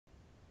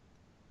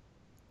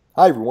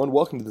Hi, everyone.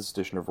 Welcome to this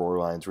edition of Roar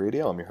Lions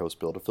Radio. I'm your host,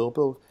 Bill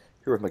DeFilippo,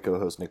 here with my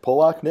co-host, Nick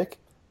Polak. Nick,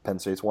 Penn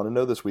State's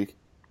 1-0 this week.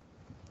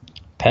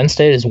 Penn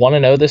State is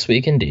 1-0 this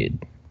week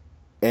indeed.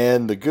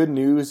 And the good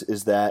news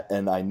is that,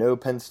 and I know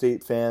Penn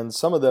State fans,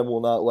 some of them will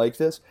not like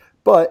this,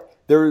 but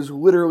there is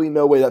literally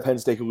no way that Penn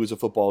State could lose a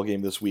football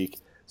game this week.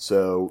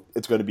 So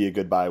it's going to be a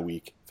good bye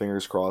week.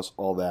 Fingers crossed,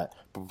 all that.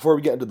 But before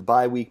we get into the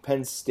bye week,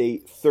 Penn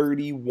State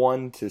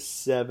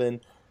 31-7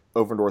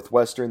 over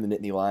Northwestern. The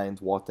Nittany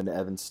Lions walked into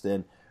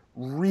Evanston.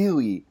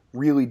 Really,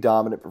 really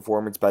dominant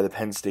performance by the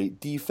Penn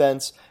State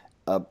defense.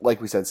 Like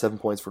we said, 7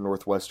 points for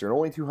Northwestern.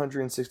 Only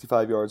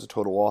 265 yards of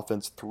total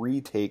offense,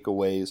 3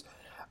 takeaways.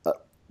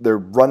 Their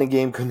running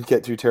game couldn't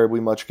get too terribly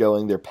much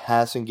going. Their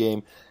passing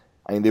game,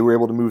 they were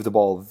able to move the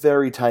ball a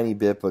very tiny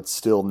bit, but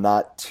still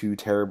not too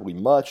terribly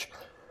much.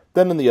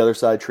 Then on the other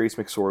side, Trace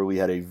McSorley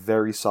had a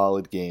very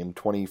solid game,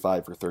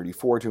 25 for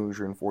 34,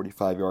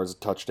 245 yards, a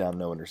touchdown,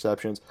 no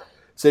interceptions.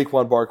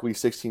 Saquon Barkley,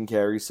 16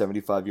 carries,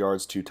 75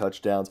 yards, 2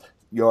 touchdowns.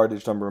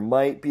 Yardage number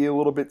might be a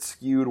little bit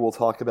skewed. We'll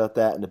talk about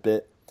that in a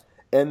bit.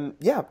 And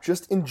yeah,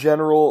 just in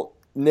general,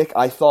 Nick,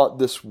 I thought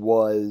this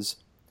was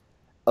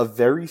a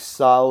very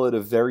solid,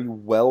 a very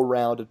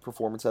well-rounded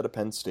performance out of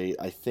Penn State.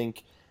 I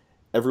think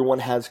everyone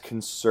has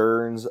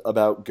concerns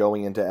about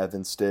going into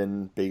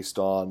Evanston based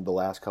on the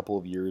last couple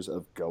of years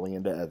of going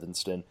into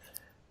Evanston.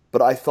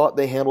 But I thought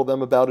they handled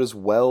them about as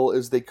well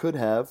as they could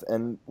have.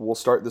 And we'll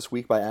start this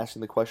week by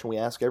asking the question we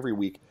ask every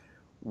week.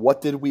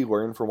 What did we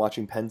learn from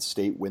watching Penn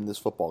State win this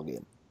football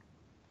game?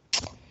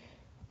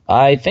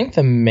 I think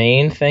the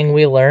main thing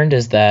we learned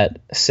is that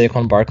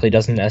Saquon Barkley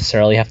doesn't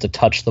necessarily have to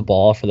touch the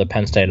ball for the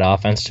Penn State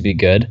offense to be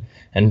good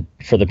and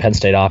for the Penn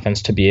State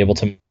offense to be able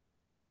to.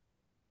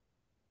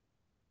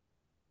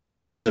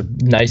 A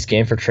nice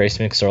game for Trace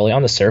McSorley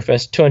on the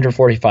surface.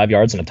 245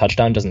 yards and a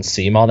touchdown doesn't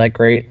seem all that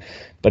great,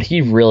 but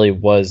he really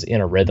was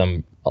in a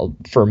rhythm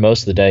for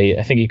most of the day.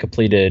 I think he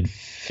completed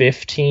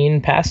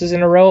 15 passes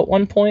in a row at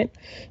one point,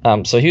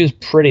 so he was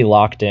pretty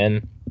locked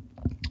in.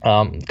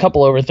 A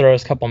couple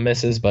overthrows, couple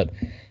misses, but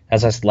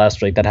as I said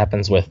last week, that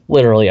happens with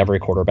literally every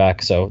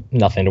quarterback, so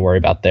nothing to worry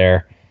about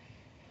there.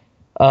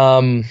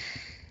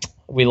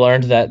 We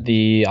learned that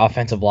the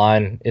offensive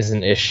line is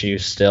an issue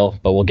still,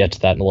 but we'll get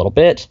to that in a little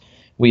bit.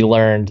 We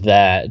learned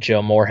that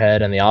Joe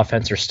Moorhead and the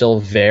offense are still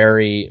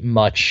very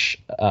much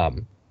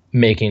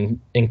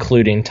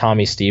including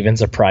Tommy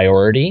Stevens a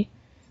priority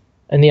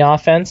in the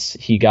offense.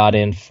 He got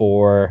in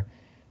for,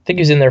 I think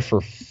he was in there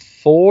for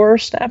 4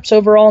 snaps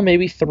overall,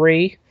 maybe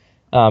 3,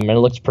 and it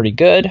looked pretty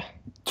good.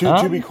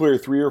 To be clear,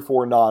 3 or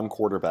 4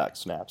 non-quarterback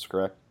snaps,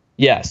 correct?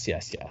 Yes.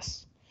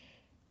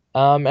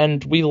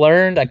 And we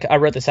learned, I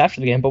read this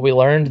after the game, but we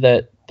learned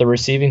that the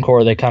receiving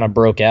core, they kind of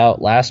broke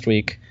out last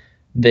week.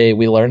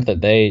 We learned that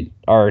they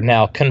are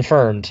now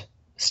confirmed,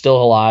 still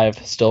alive,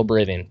 still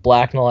breathing.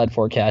 Blacknell had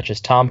 4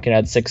 catches, Tompkin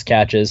had 6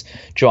 catches,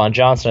 Juwan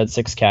Johnson had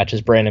 6 catches,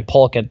 Brandon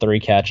Polk had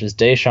 3 catches,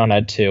 Deshaun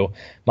had 2,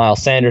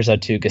 Miles Sanders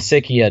had 2,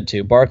 Gesicki had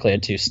 2, Barkley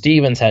had 2,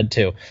 Stevens had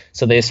 2.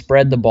 So they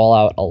spread the ball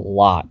out a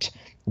lot,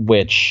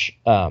 which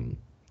kind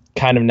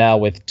of now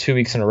with 2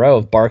 weeks in a row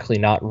of Barkley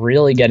not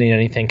really getting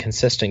anything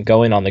consistent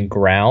going on the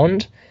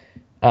ground,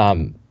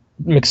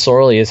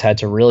 McSorley has had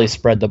to really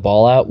spread the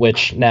ball out,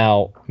 which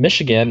now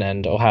Michigan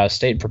and Ohio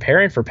State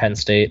preparing for Penn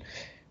State,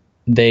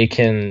 they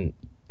can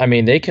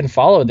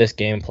follow this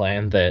game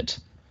plan that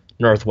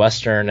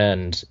Northwestern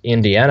and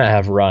Indiana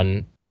have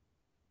run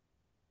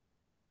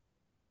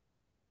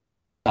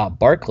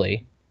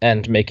Barkley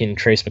and making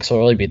Trace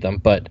McSorley beat them,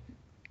 but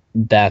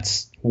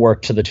that's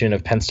worked to the tune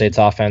of Penn State's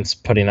offense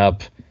putting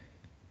up,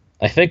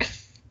 I think,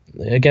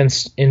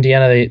 against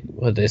Indiana,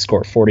 they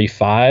scored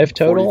 45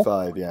 total?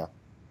 45, yeah.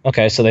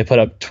 Okay, so they put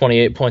up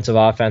 28 points of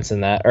offense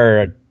in that,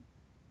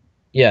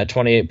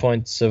 28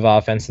 points of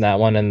offense in that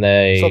one, and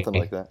they Something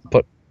like that.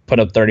 put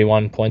up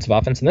 31 points of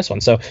offense in this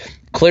one. So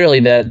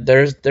clearly that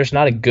there's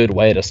not a good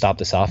way to stop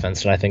this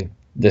offense, and I think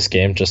this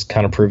game just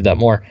kind of proved that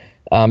more.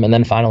 And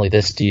then finally,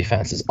 this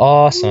defense is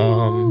awesome.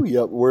 Ooh,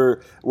 yep,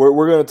 we're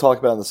going to talk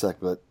about it in a sec,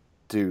 but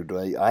dude,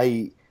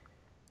 I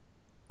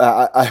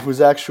was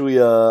actually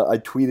I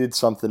tweeted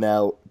something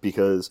out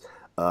because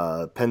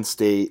Penn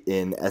State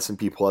in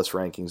S&P Plus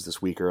rankings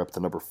this week are up to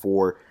number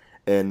 4,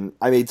 and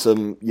I made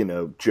some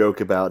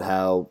joke about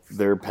how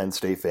there are Penn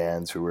State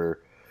fans who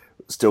are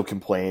still going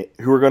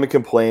to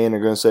complain, are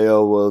going to say,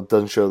 oh well, it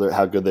doesn't show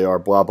how good they are,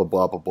 blah blah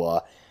blah blah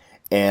blah,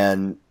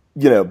 and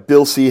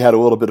Bill C had a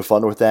little bit of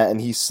fun with that, and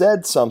he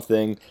said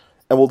something,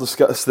 and we'll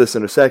discuss this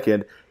in a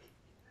second.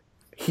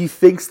 He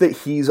thinks that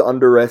he's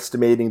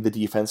underestimating the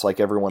defense like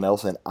everyone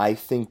else, and I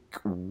think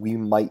we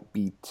might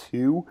be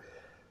too.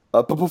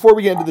 But before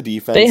we get into the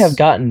defense, they have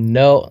gotten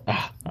no.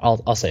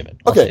 I'll save it.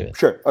 Save it.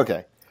 Sure.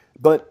 Okay.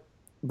 But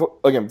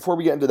again, before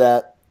we get into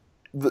that,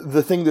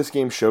 the thing this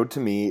game showed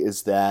to me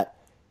is that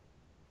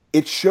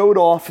it showed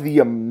off the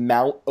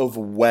amount of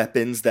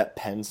weapons that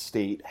Penn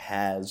State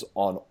has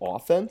on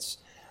offense.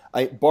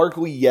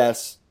 Barkley,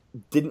 yes,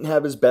 didn't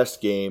have his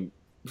best game.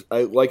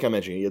 Like I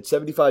mentioned, he had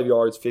 75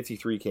 yards,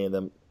 53 of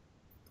them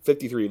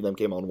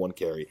came on 1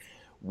 carry.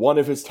 one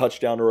of his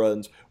touchdown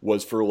runs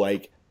was for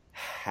like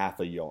half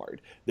a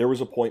yard. There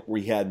was a point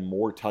where he had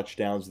more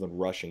touchdowns than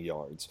rushing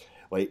yards.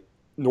 Like,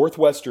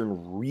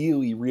 Northwestern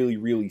really, really,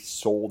 really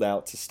sold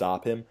out to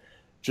stop him.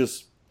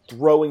 Just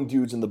throwing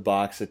dudes in the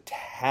box,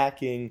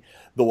 attacking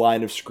the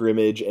line of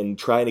scrimmage, and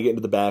trying to get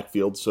into the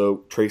backfield.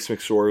 So Trace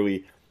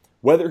McSorley,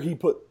 whether he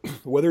put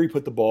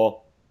the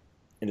ball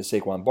into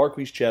Saquon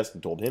Barkley's chest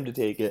and told him to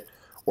take it,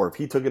 or if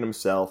he took it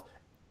himself,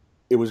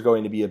 it was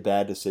going to be a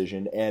bad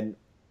decision. And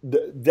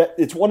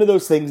it's one of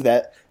those things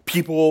that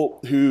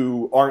people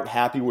who aren't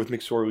happy with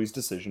McSorley's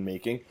decision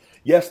making,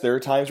 yes, there are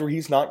times where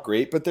he's not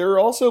great, but there are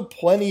also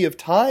plenty of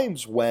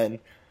times when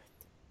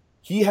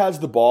he has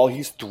the ball,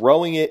 he's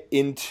throwing it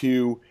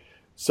into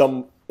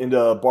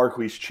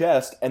Barkley's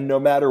chest, and no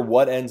matter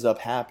what ends up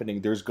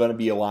happening, there's going to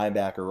be a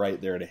linebacker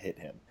right there to hit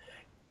him.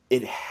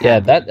 Yeah,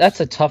 that's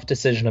a tough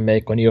decision to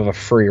make when you have a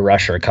free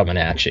rusher coming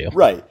at you.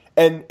 Right.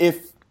 And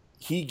if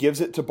he gives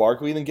it to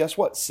Barkley, then guess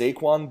what?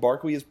 Saquon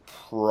Barkley is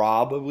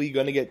probably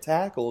going to get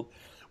tackled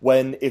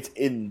when it's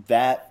in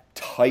that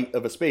tight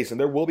of a space. And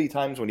there will be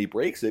times when he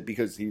breaks it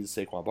because he's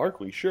Saquon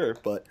Barkley, sure,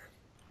 but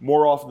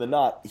more often than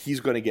not, he's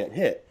going to get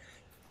hit.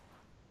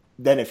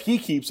 Then if he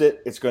keeps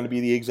it, it's going to be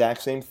the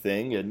exact same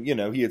thing. And,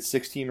 he had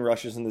 16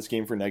 rushes in this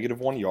game for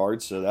 -1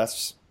 yard, so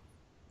that's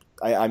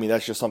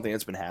just something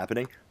that's been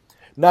happening.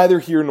 Neither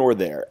here nor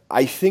there.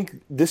 I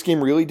think this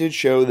game really did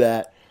show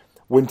that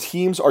when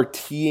teams are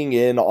teeing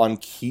in on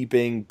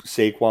keeping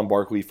Saquon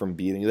Barkley from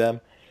beating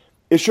them,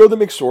 it showed that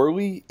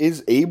McSorley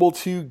is able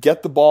to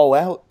get the ball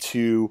out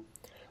to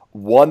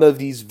one of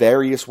these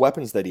various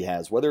weapons that he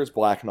has, whether it's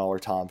Blacknall or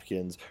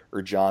Tompkins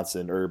or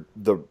Johnson or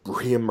the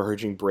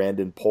re-emerging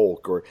Brandon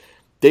Polk or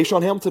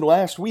Deshaun Hamilton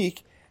last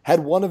week had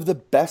one of the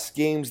best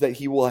games that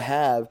he will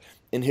have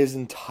in his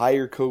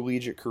entire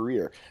collegiate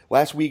career.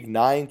 Last week,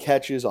 9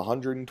 catches,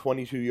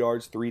 122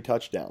 yards, 3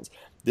 touchdowns.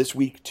 This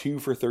week, 2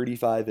 for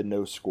 35 and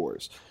no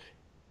scores.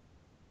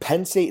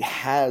 Penn State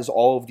has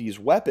all of these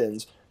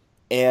weapons,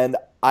 and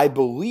I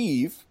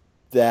believe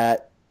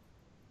that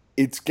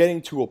it's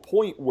getting to a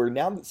point where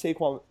now that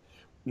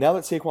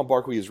Saquon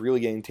Barkley is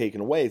really getting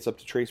taken away, it's up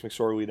to Trace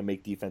McSorley to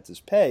make defenses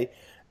pay,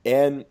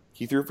 and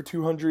he threw for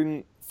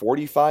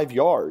 245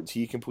 yards.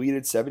 He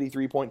completed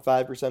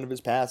 73.5% of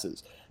his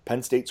passes.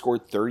 Penn State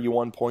scored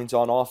 31 points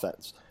on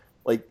offense.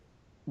 Like,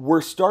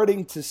 we're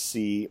starting to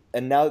see,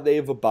 and now that they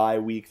have a bye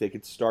week, they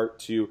could start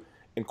to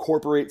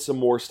incorporate some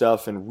more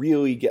stuff and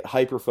really get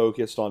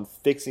hyper-focused on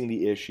fixing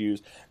the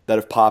issues that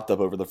have popped up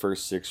over the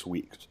first 6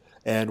 weeks.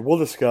 And we'll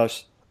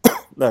discuss...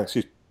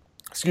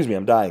 excuse me,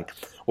 I'm dying.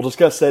 We'll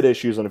discuss said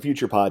issues on a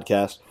future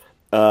podcast,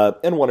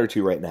 and one or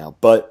two right now.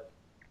 But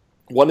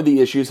one of the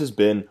issues has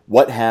been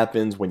what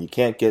happens when you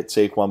can't get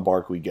Saquon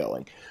Barkley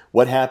going.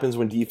 What happens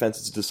when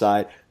defenses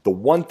decide the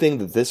one thing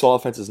that this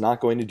offense is not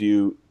going to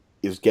do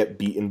is get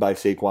beaten by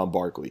Saquon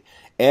Barkley.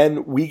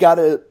 And we got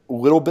a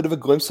little bit of a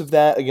glimpse of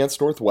that against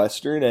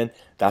Northwestern, and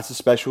that's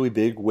especially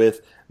big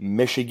with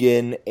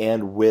Michigan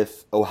and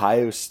with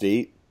Ohio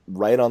State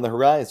right on the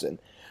horizon.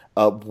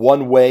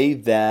 One way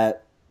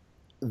that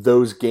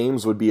those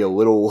games would be a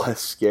little less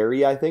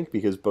scary, I think,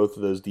 because both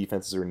of those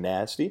defenses are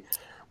nasty,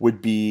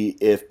 would be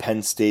if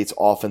Penn State's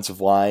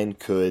offensive line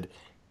could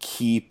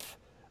keep,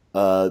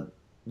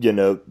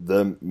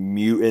 the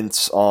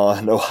mutants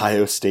on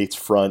Ohio State's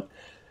front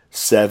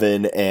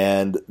seven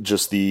and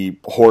just the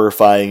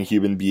horrifying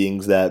human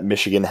beings that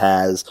Michigan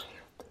has,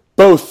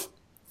 both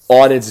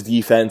on its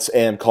defense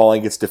and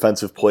calling its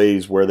defensive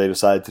plays where they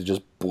decide to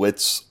just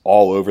blitz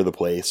all over the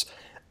place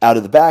out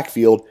of the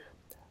backfield.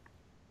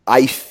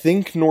 I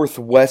think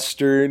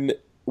Northwestern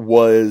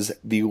was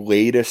the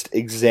latest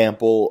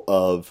example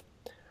of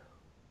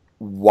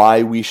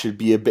why we should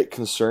be a bit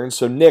concerned.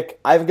 So, Nick,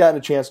 I've gotten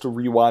a chance to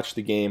rewatch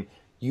the game.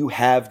 You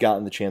have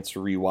gotten the chance to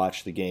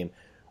rewatch the game.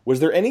 Was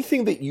there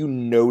anything that you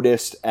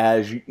noticed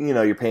as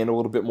you're paying a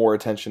little bit more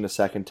attention a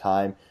second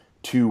time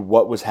to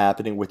what was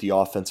happening with the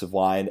offensive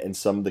line and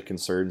some of the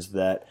concerns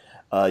that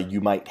you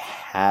might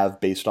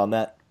have based on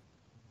that?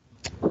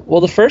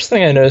 Well, the first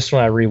thing I noticed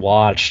when I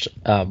rewatched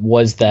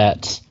was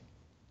that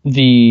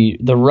the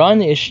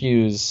run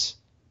issues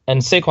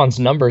and Saquon's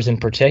numbers in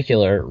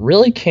particular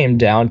really came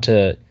down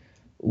to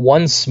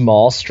one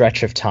small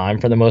stretch of time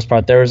for the most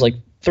part. There was like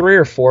 3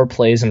 or 4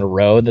 plays in a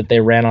row that they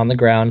ran on the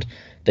ground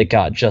that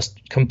got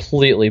just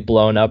completely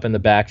blown up in the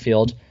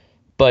backfield.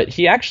 But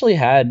he actually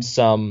had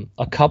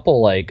a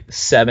couple like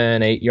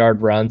 7-8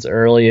 yard runs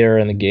earlier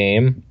in the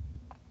game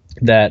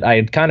that I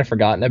had kind of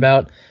forgotten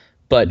about,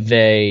 but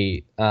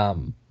they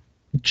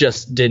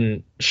just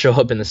didn't show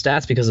up in the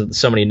stats because of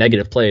so many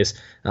negative plays,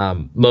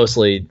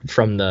 mostly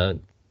from the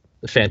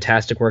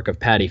fantastic work of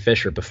Patty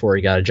Fisher before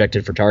he got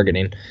ejected for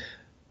targeting.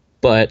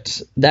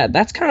 But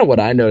that's kind of what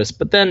I noticed.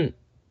 But then,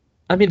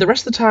 I mean, the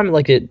rest of the time,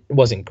 like, it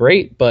wasn't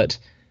great, but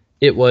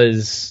it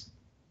was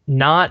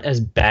not as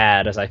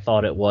bad as I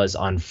thought it was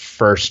on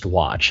first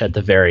watch, at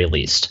the very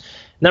least.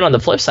 And then on the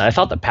flip side, I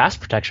thought the pass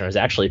protection was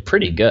actually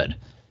pretty good.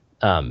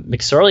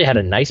 McSorley had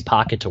a nice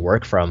pocket to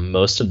work from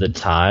most of the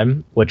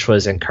time, which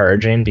was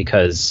encouraging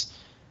because,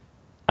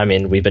 I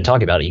mean, we've been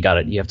talking about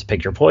it. You have to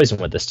pick your poison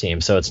with this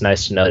team. So it's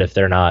nice to know that if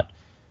they're not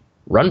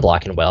run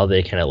blocking well,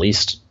 they can at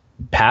least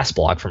pass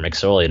block for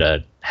McSorley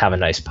to have a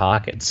nice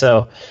pocket.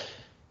 So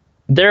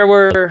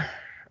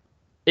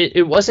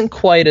it wasn't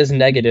quite as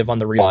negative on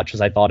the rewatch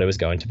as I thought it was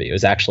going to be. It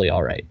was actually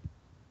all right.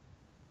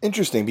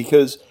 Interesting,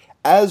 because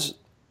as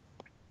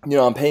you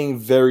know, I'm paying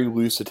very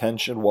loose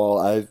attention while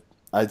I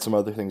had some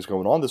other things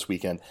going on this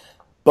weekend.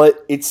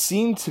 But it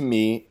seemed to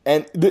me,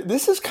 and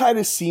this has kind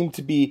of seemed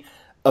to be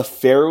a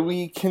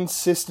fairly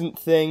consistent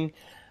thing.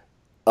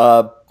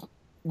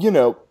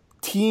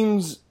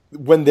 Teams,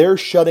 when they're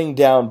shutting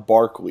down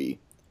Barkley,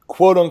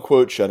 quote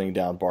unquote shutting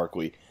down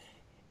Barkley,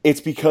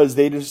 it's because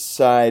they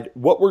decide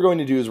what we're going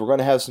to do is we're going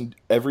to have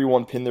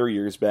everyone pin their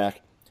ears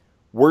back.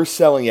 We're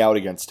selling out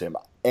against him.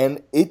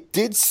 And it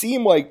did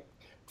seem like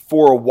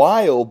for a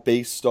while,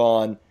 based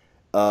on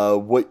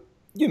what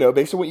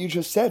you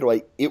just said,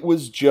 like it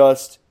was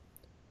just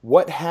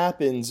what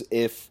happens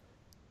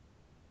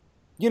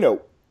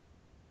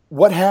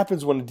what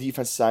happens when the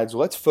defense decides,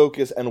 let's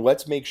focus and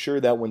let's make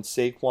sure that when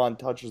Saquon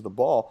touches the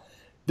ball,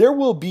 there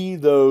will be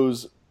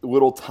those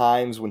little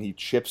times when he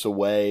chips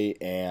away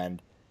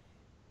and,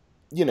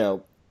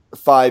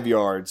 5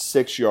 yards,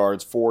 6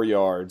 yards, 4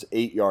 yards,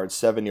 8 yards,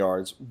 7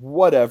 yards,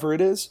 whatever it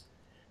is.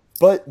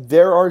 But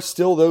there are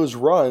still those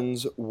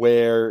runs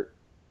where,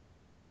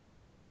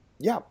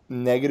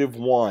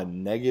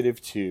 -1,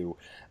 -2.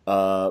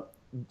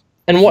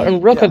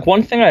 And real quick,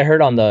 one thing I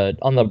heard on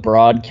the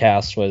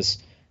broadcast was,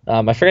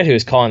 I forget who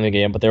was calling the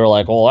game, but they were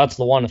like, well, that's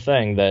the one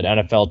thing that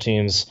NFL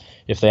teams,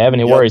 if they have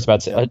any worries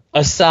about,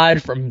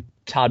 aside from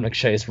Todd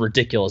McShay's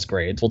ridiculous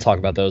grades, we'll talk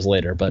about those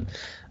later, but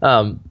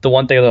the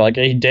one thing they're like,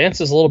 he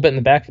dances a little bit in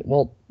the back.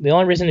 Well, the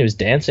only reason he was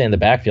dancing in the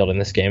backfield in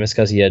this game is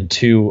because he had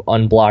 2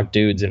 unblocked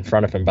dudes in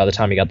front of him by the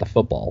time he got the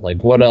football.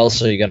 Like, what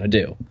else are you going to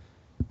do?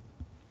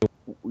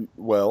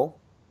 Well,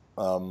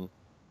 I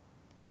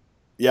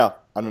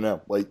don't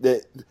know. Like,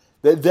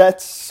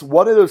 that's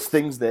one of those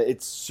things that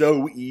it's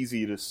so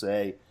easy to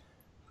say,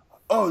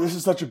 oh, this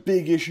is such a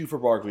big issue for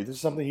Barkley. This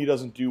is something he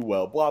doesn't do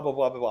well, blah, blah,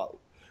 blah, blah, blah.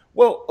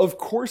 Well, of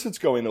course it's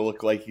going to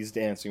look like he's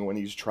dancing when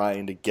he's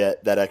trying to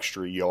get that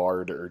extra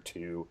yard or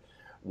two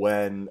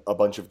when a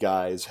bunch of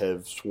guys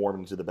have swarmed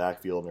into the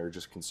backfield and are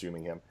just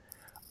consuming him.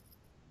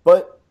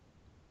 But,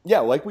 yeah,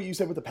 like what you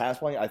said with the pass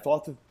blocking, I've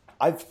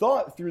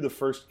thought through the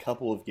first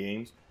couple of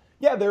games,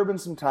 there have been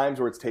some times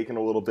where it's taken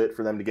a little bit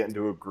for them to get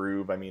into a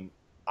groove. I mean,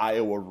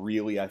 Iowa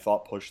really, I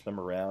thought, pushed them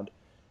around.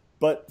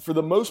 But for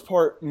the most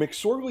part,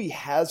 McSorley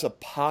has a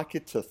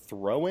pocket to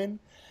throw in.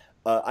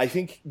 I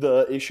think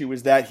the issue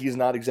is that he's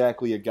not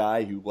exactly a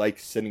guy who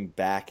likes sitting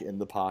back in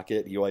the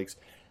pocket. He likes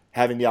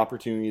having the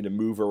opportunity to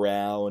move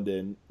around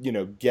and,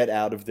 get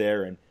out of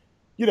there. And,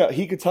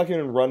 he could tuck in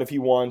and run if he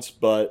wants,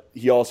 but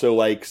he also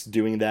likes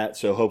doing that.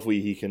 So hopefully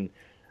he can,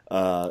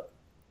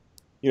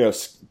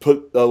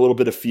 put a little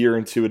bit of fear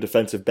into a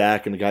defensive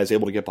back and the guy's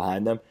able to get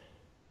behind them.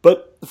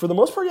 But for the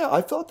most part, I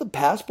thought the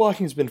pass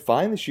blocking has been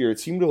fine this year. It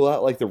seemed a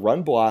lot like the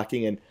run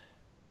blocking, and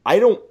I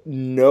don't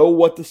know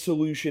what the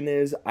solution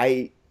is.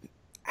 I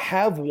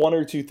have 1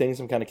 or 2 things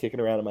I'm kind of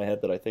kicking around in my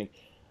head that I think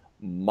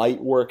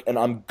might work, and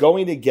I'm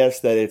going to guess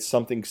that it's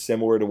something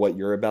similar to what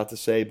you're about to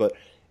say, but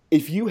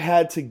if you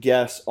had to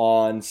guess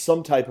on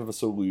some type of a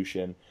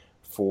solution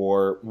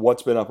for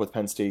what's been up with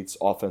Penn State's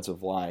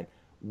offensive line,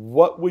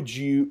 what comes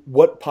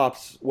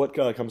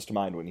to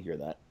mind when you hear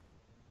that?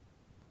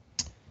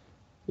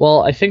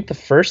 Well, I think the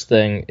first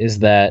thing is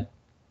that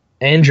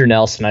Andrew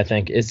Nelson, I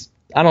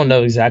don't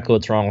know exactly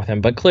what's wrong with him,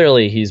 but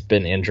clearly he's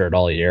been injured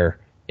all year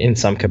in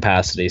some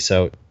capacity.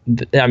 So,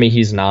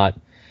 he's not,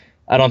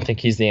 I don't think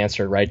he's the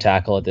answer at right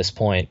tackle at this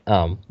point.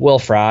 Will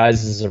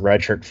Fries is a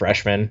redshirt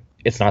freshman.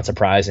 It's not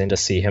surprising to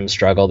see him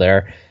struggle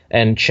there.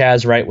 And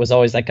Chaz Wright was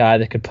always that guy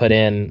that could put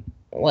in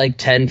like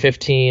 10,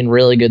 15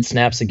 really good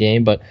snaps a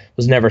game, but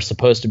was never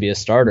supposed to be a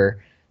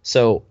starter.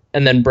 So,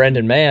 and then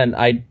Brendan Mann,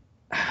 I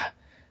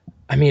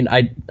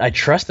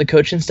trust the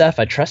coaching staff.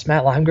 I trust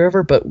Matt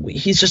Limegrover, but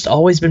he's just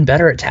always been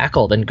better at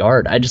tackle than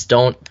guard. I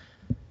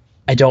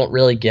don't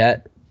really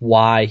get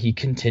why he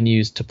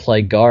continues to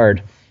play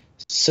guard.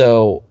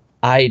 So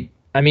I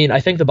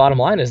think the bottom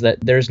line is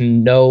that there's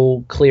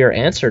no clear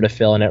answer to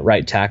fill in at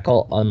right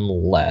tackle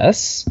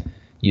unless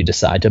you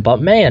decide to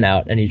bump Mayan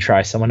out and you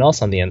try someone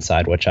else on the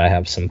inside, which I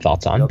have some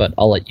thoughts on, but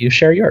I'll let you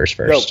share yours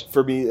first. No,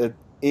 for me,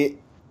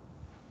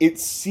 it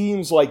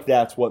seems like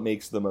that's what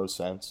makes the most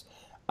sense.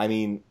 I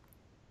mean,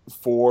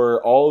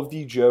 for all of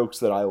the jokes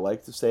that I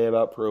like to say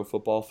about Pro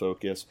Football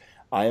Focus,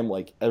 I am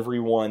like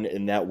everyone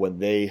in that when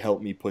they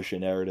help me push a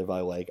narrative I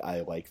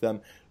like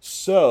them.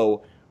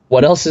 So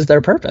what else is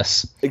their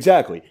purpose?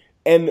 Exactly.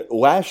 And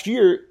last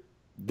year,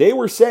 they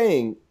were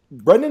saying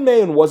Brendan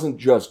Mayan wasn't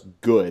just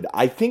good.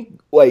 I think,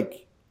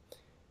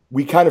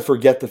 we kind of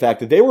forget the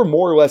fact that they were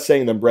more or less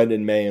saying that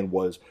Brendan Mayan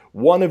was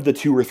one of the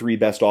 2 or 3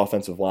 best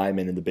offensive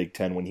linemen in the Big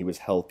Ten when he was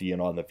healthy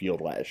and on the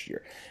field last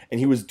year. And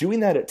he was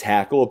doing that at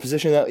tackle, a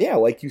position that,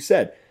 like you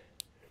said,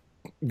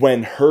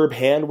 when Herb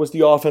Hand was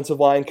the offensive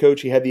line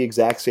coach, he had the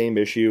exact same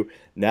issue.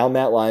 Now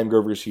Matt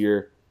Limegrover's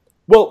here.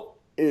 Well,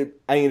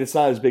 it's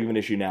not as big of an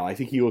issue now. I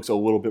think he looks a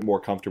little bit more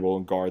comfortable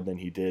in guard than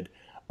he did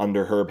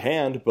under Herb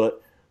Hand,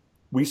 but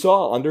we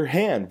saw under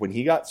Hand when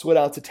he got slid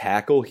out to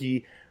tackle,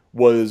 he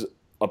was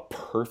a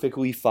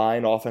perfectly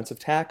fine offensive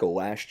tackle.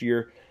 Last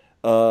year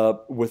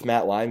with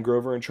Matt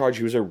Limegrover in charge,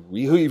 he was a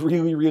really,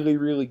 really, really,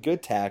 really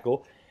good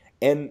tackle,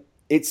 and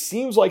it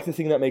seems like the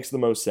thing that makes the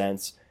most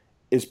sense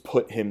is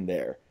put him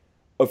there.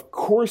 Of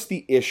course,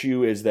 the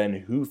issue is then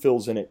who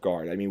fills in at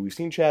guard. I mean, we've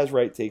seen Chaz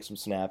Wright take some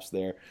snaps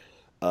there.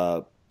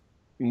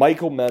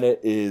 Michael Bennett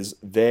is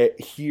there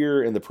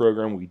here in the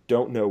program. We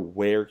don't know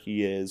where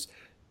he is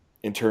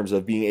in terms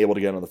of being able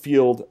to get on the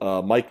field.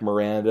 Mike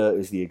Miranda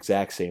is the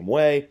exact same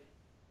way.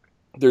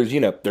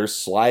 There's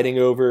sliding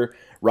over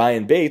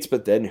Ryan Bates,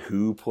 but then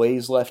who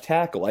plays left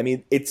tackle? I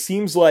mean, it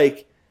seems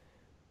like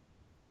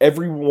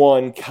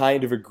everyone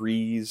kind of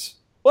agrees.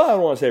 Well, I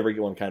don't want to say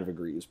everyone kind of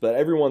agrees, but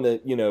everyone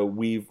that,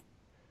 we've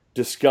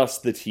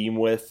discussed the team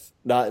with,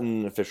 not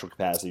in an official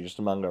capacity, just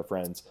among our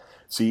friends.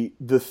 See,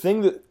 the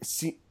thing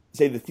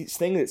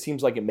that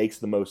seems like it makes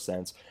the most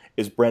sense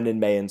is Brendan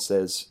Mahon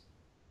says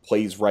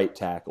plays right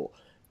tackle.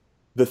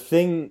 The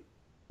thing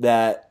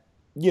that,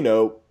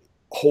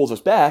 holds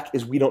us back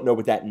is we don't know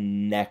what that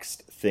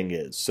next thing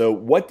is. So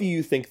what do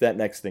you think that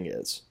next thing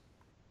is?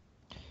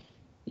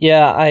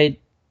 Yeah, I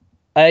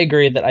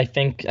agree that I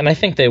think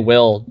they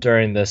will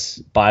during this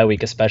bye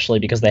week, especially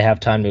because they have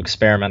time to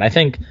experiment. I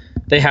think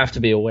they have to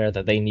be aware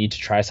that they need to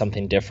try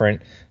something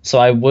different. So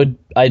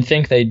I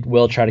think they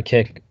will try to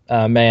kick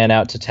Mahon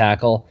out to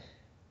tackle.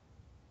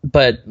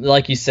 But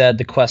like you said,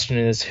 the question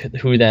is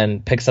who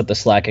then picks up the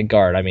slack at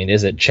guard. I mean,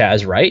 is it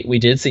Chaz Wright? We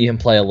did see him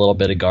play a little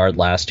bit of guard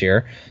last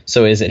year.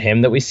 So is it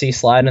him that we see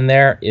slide in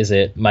there? Is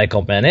it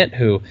Michael Bennett,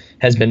 who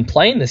has been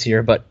playing this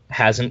year but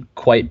hasn't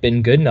quite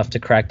been good enough to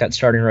crack that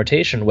starting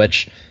rotation,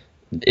 which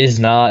is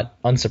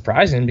not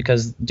unsurprising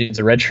because dude's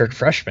a redshirt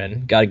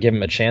freshman. Got to give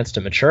him a chance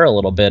to mature a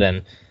little bit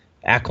and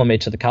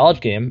acclimate to the college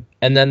game.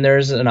 And then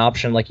there's an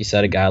option, like you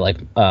said, a guy like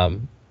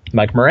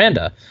Mike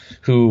Miranda,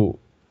 who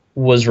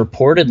was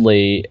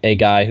reportedly a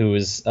guy who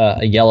was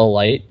a yellow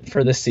light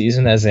for this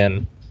season, as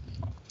in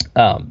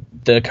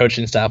the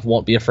coaching staff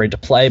won't be afraid to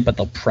play, but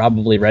they'll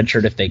probably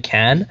redshirt if they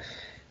can.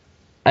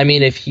 I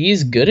mean, if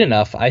he's good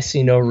enough, I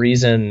see no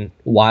reason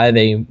why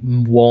they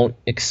won't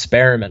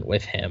experiment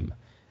with him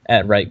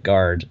at right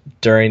guard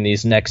during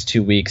these next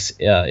 2 weeks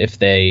if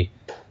they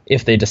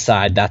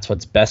decide that's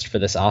what's best for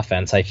this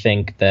offense. I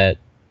think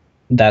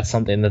that's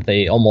something that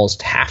they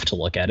almost have to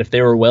look at. If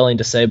they were willing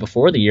to say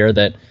before the year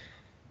that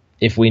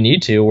if we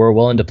need to, we're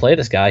willing to play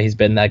this guy, he's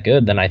been that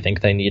good, then I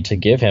think they need to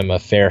give him a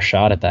fair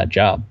shot at that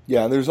job.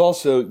 Yeah, and there's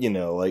also,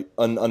 like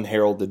an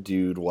unheralded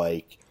dude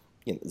like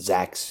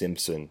Zach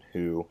Simpson,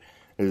 who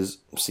has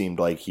seemed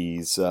like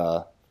he's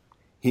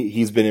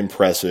been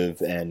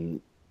impressive,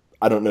 and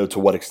I don't know to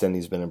what extent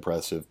he's been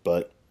impressive,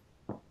 but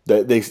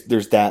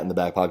there's that in the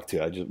back pocket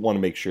too. I just want to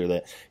make sure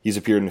that he's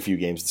appeared in a few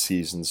games this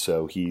season,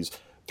 so he's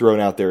thrown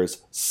out there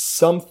as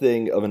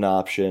something of an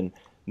option.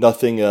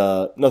 Nothing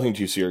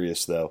too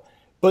serious though.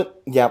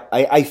 But yeah,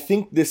 I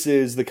think this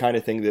is the kind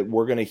of thing that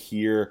we're going to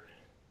hear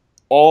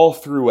all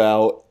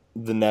throughout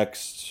the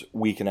next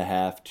week and a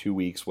half, 2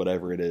 weeks,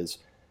 whatever it is.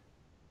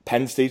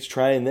 Penn State's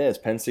trying this.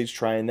 Penn State's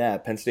trying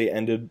that. Penn State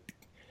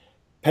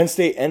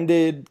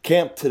ended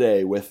camp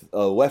today with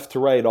a left to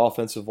right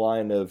offensive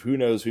line of who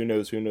knows,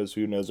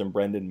 and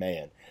Brendan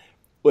Mahon.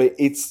 But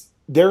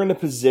they're in a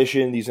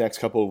position these next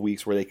couple of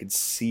weeks where they could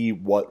see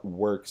what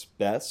works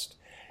best.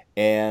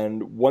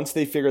 And once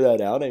they figure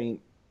that out, I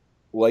mean,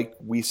 like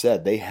we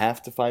said, they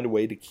have to find a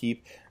way to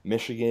keep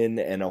Michigan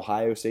and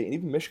Ohio State and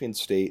even Michigan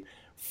State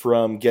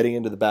from getting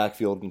into the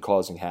backfield and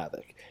causing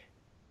havoc.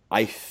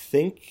 I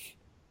think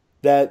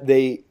that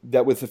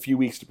with a few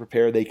weeks to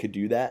prepare, they could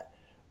do that,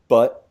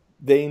 but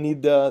they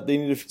need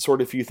to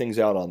sort a few things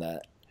out on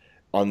that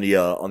on the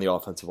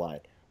offensive line.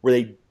 Where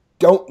they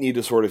don't need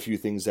to sort a few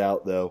things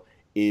out though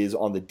is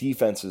on the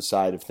defensive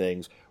side of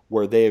things,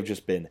 where they have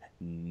just been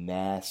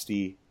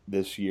nasty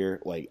this year.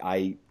 Like,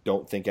 I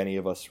don't think any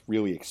of us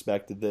really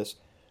expected this.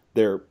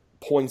 Their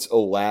points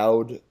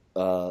allowed,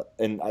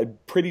 and I'm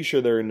pretty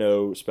sure there are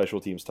no special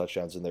teams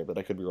touchdowns in there, but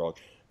I could be wrong.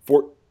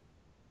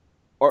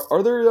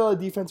 Are there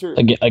defensive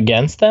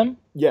against them?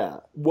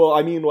 Yeah. Well,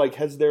 I mean, like,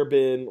 has there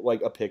been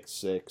like a pick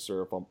six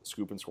or a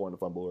scoop and score and a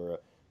fumble or a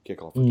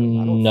kickoff return?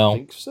 I don't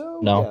think so.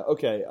 No. Yeah,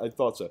 okay, I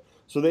thought so.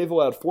 So they've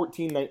allowed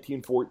 14,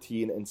 19,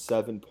 14, and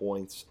 7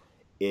 points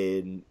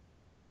in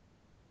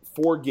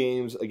 4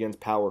 games against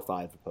Power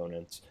 5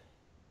 opponents.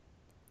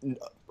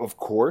 Of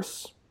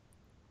course,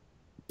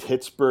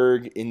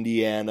 Pittsburgh,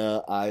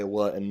 Indiana,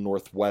 Iowa, and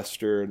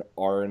Northwestern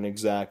aren't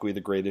exactly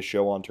the greatest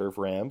show on turf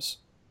Rams.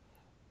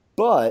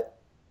 But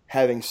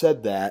having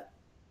said that,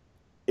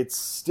 it's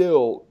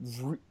still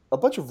a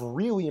bunch of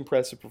really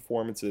impressive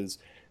performances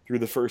through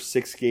the first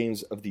 6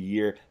 games of the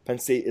year. Penn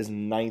State is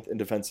 9th in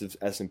defensive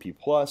S&P+.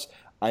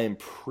 I am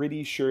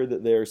pretty sure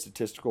that their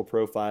statistical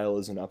profile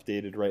isn't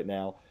updated right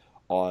now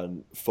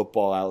on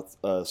Football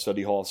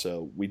Study Hall,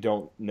 so we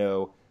don't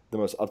know the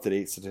most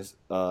up-to-date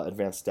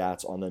advanced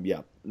stats on them.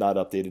 Yeah, not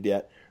updated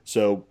yet.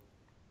 So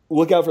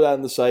look out for that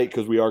on the site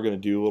because we are going to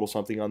do a little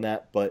something on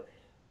that. But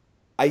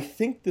I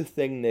think the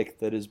thing, Nick,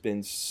 that has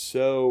been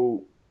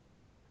so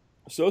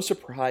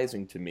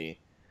surprising to me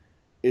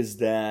is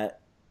that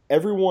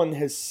everyone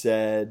has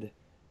said,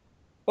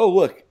 "Oh,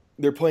 look,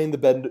 they're playing the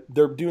bend.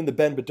 They're doing the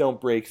bend but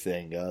don't break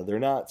thing. They're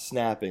not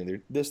snapping.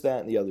 They're this,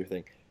 that, and the other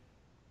thing."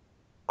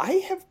 I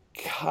have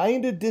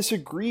kind of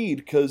disagreed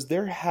because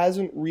there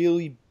hasn't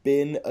really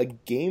been a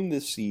game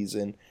this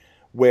season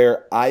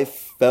where I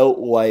felt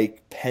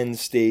like Penn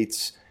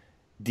State's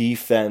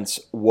defense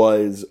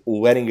was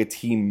letting a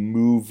team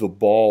move the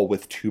ball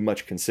with too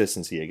much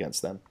consistency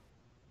against them.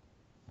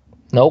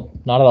 Nope,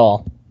 not at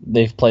all.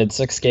 They've played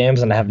 6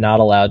 games and have not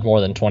allowed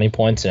more than 20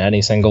 points in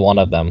any single one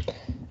of them.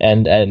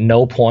 And at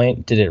no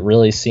point did it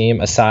really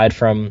seem, aside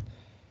from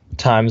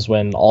times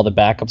when all the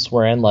backups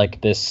were in,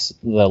 like the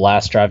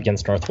last drive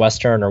against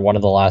Northwestern or one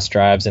of the last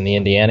drives in the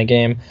Indiana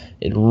game,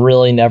 it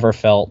really never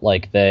felt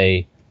like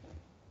they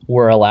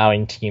were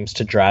allowing teams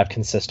to drive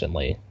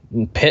consistently.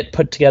 Pitt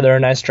put together a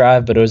nice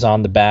drive, but it was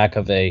on the back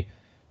of a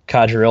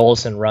Kadri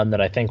Olson run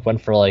that I think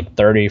went for like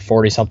 30,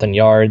 40-something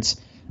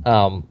yards.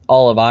 All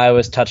of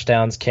Iowa's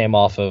touchdowns came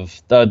off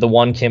of the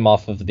one came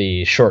off of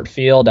the short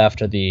field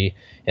after the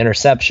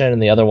interception,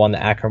 and the other one,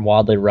 the Akron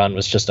Wadley run,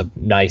 was just a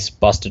nice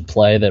busted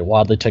play that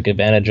Wadley took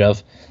advantage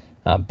of.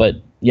 But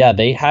yeah,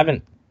 they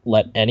haven't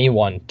let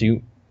anyone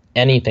do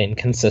anything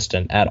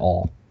consistent at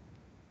all.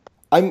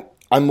 I'm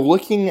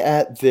looking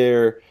at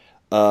their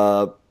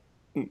advanced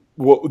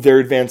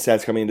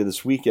stats coming into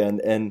this weekend,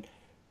 and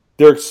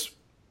their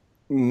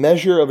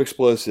measure of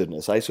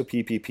explosiveness, ISO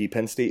PPP,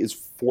 Penn State is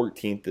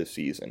 14th this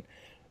season.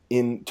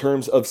 In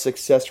terms of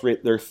success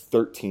rate, they're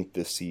 13th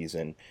this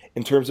season.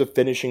 In terms of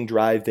finishing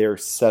drive, they're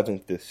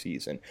 7th this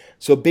season.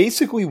 So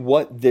basically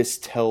what this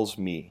tells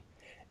me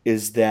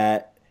is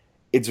that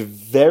it's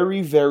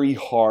very, very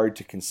hard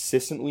to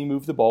consistently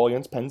move the ball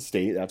against Penn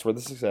State. That's where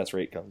the success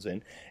rate comes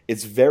in.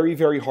 It's very,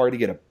 very hard to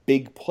get a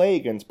big play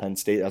against Penn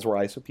State. That's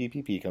where ISO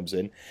PPP comes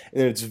in.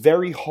 And it's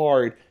very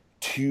hard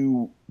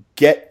to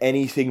get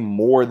anything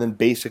more than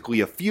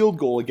basically a field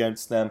goal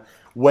against them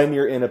when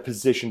you're in a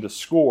position to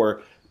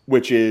score,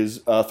 which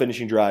is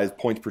finishing drives,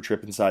 points per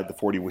trip inside the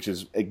 40, which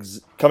is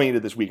coming into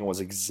this weekend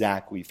was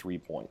exactly 3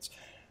 points.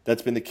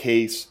 That's been the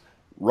case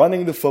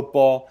running the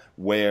football,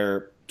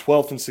 where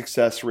 12th in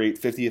success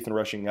rate, 50th in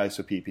rushing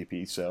ISO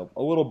PPP. So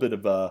a little bit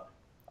of a,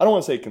 I don't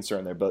want to say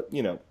concern there, but,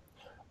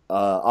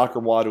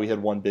 Akron Wadley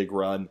had one big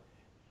run.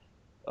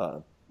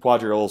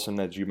 Kadri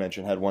Olson, as you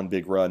mentioned, had one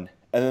big run.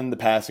 And then the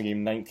passing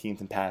game,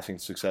 19th in passing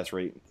success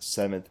rate,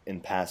 7th in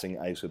passing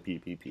ISO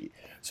PPP.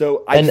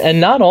 So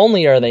and not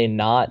only are they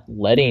not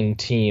letting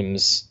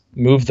teams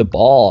move the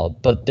ball,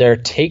 but they're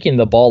taking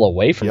the ball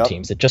away from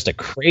teams at just a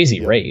crazy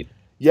rate.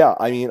 Yeah,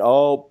 I mean,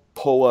 I'll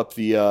pull up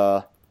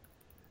the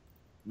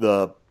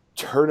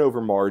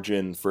turnover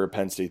margin for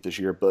Penn State this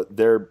year, but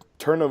their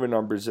turnover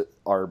numbers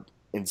are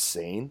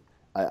insane.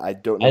 I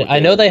don't know. I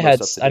know they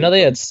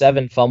had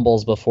 7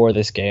 fumbles before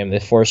this game. They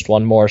forced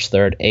one more, so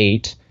they're at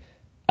 8.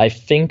 I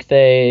think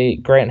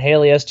Grant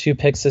Haley has 2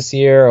 picks this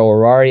year.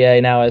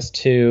 Aurarie now has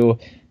 2.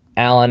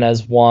 Allen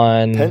has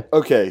 1.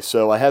 Okay,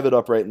 so I have it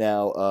up right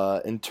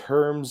now. In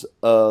terms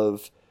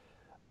of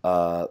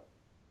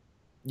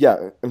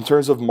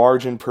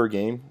margin per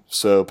game,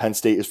 so Penn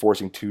State is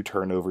forcing 2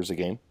 turnovers a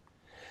game.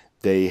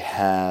 They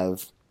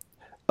have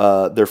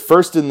they're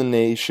first in the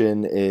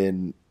nation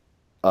in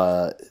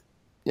let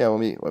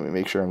me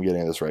make sure I'm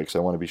getting this right because I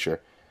want to be sure.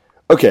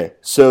 Okay,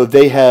 so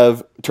they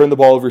have turned the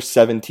ball over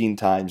 17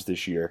 times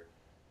this year,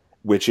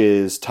 which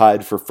is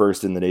tied for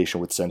first in the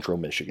nation with Central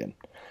Michigan.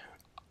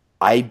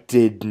 I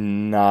did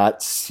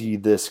not see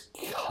this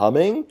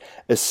coming,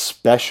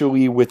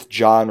 especially with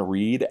John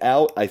Reed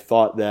out. I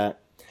thought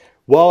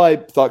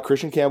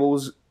Christian Campbell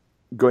was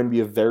going to be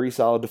a very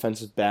solid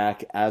defensive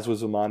back, as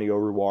was Amani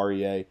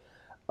Oruwariye,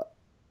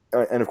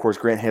 and of course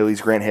Grant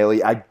Haley's Grant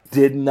Haley. I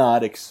did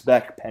not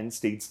expect Penn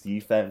State's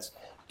defense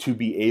to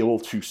be able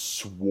to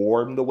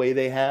swarm the way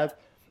they have.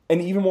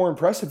 And even more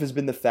impressive has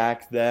been the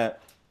fact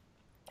that,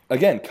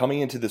 again,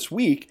 coming into this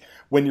week,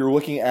 when you're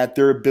looking at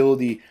their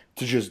ability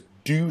to just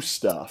do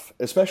stuff,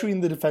 especially in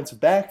the defensive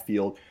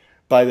backfield,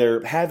 by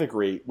their havoc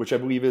rate, which I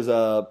believe is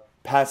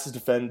passes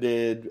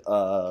defended,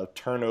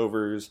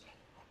 turnovers,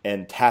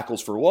 and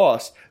tackles for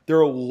loss, they're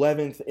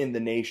 11th in the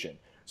nation.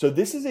 So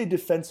this is a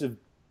defensive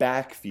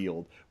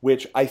backfield,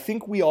 which I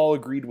think we all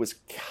agreed was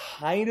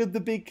kind of the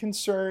big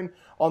concern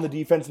on the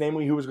defense,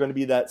 namely who was going to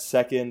be that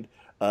second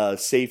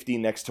safety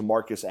next to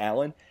Marcus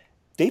Allen.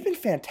 They've been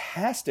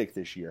fantastic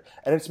this year,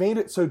 and it's made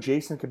it so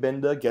Jason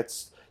Kabinda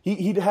gets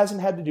he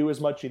hasn't had to do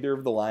as much either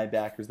of the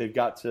linebackers. They've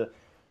got to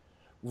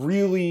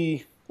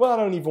really, well, I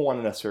don't even want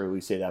to necessarily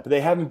say that, but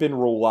they haven't been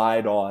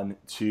relied on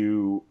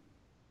to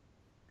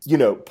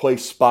play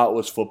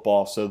spotless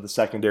football, so the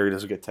secondary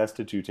doesn't get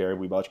tested too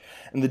terribly much.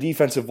 And the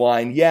defensive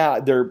line, I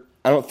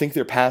don't think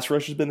their pass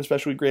rush has been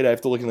especially great. I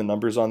have to look at the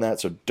numbers on that,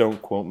 so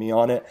don't quote me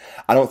on it.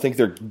 I don't think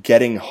they're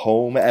getting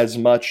home as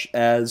much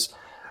as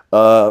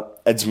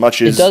As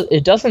much as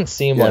It doesn't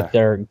seem like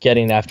they're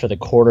getting after the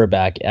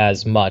quarterback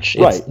as much.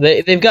 Right.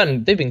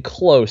 They've been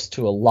close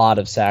to a lot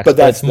of sacks, but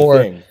that's it's more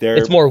the thing.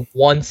 it's more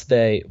once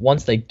they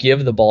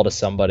give the ball to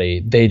somebody,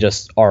 they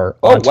just are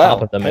on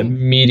top of them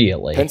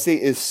immediately. Penn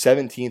State is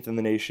 17th in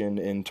the nation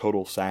in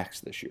total sacks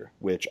this year,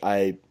 which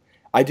I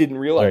didn't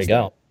realize. There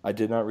you go. I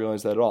did not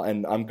realize that at all,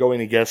 and I'm going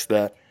to guess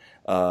that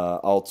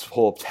I'll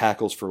pull up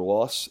tackles for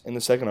loss in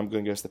a second. I'm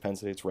going to guess that Penn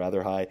State's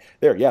rather high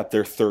there. Yeah,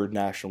 they're third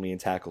nationally in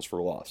tackles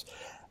for loss.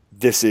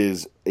 This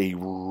is a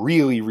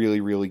really, really,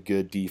 really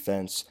good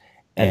defense.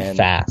 And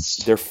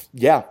fast.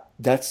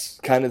 That's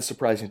kind of the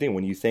surprising thing.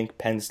 When you think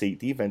Penn State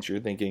defense, you're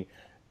thinking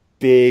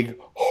big,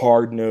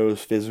 hard-nosed,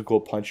 physical,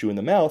 punch you in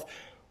the mouth.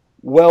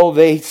 Well,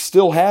 they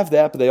still have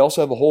that, but they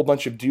also have a whole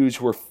bunch of dudes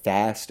who are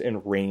fast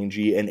and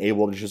rangy and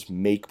able to just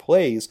make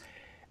plays.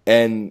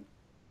 And,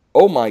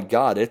 oh my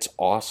God, it's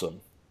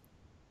awesome.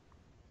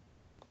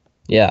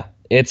 Yeah,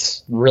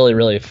 it's really,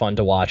 really fun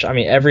to watch. I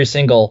mean, every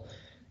single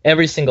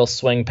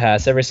swing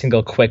pass, every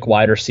single quick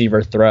wide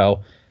receiver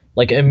throw,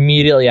 like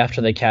immediately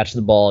after they catch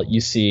the ball,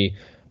 you see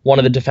one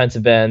of the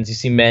defensive ends, you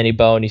see Manny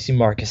Bone, you see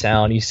Marcus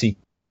Allen, you see.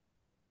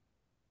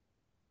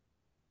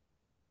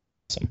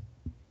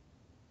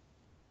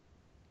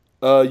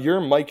 Your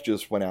mic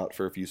just went out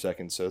for a few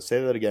seconds, so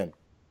say that again.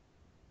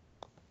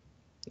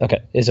 Okay,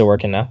 is it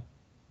working now?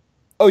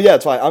 Oh yeah,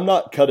 it's fine. I'm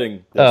not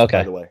cutting this, okay.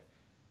 By the way.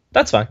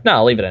 That's fine. No,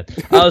 I'll leave it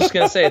in. I was just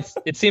gonna say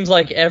it seems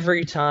like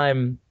every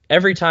time a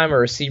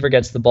receiver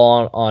gets the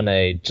ball on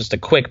just a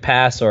quick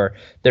pass or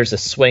there's a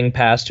swing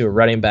pass to a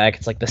running back,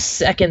 it's like the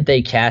second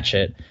they catch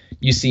it,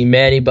 you see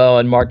Manny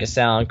Bowen, Marcus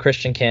Allen,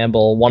 Christian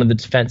Campbell, one of the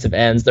defensive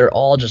ends, they're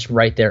all just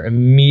right there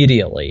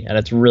immediately, and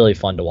it's really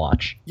fun to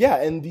watch. Yeah,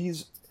 and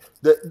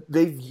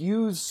they've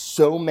used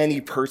so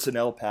many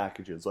personnel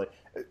packages. Like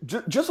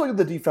just look at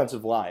the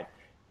defensive line.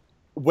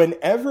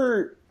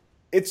 Whenever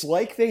it's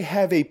like they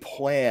have a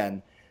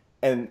plan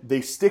and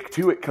they stick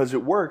to it because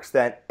it works,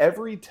 that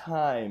every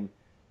time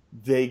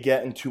they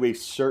get into a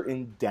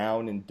certain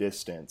down and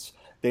distance,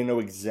 they know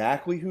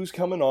exactly who's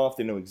coming off,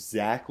 they know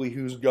exactly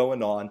who's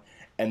going on,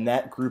 and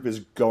that group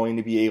is going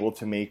to be able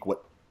to make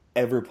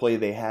whatever play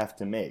they have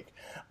to make.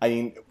 I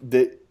mean,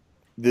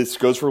 this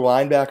goes for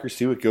linebackers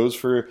too, it goes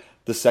for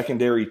the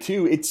secondary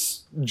too.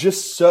 It's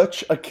just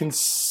such a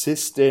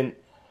consistent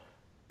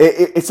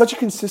It's such a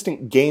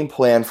consistent game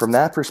plan from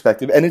that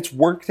perspective, and it's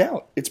worked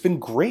out. It's been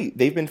great.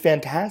 They've been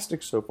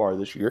fantastic so far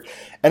this year.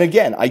 And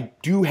again, I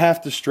do have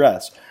to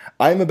stress,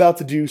 I'm about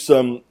to do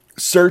some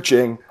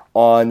searching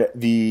on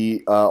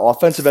the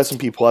offensive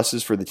S&P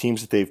pluses for the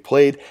teams that they've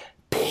played.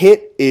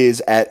 Pitt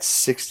is at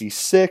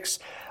 66.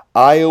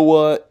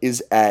 Iowa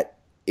is at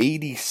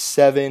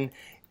 87.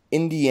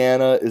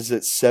 Indiana is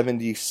at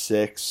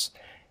 76.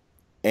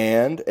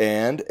 And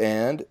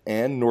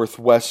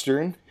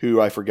Northwestern, who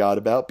I forgot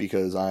about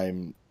because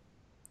I'm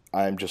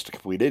just a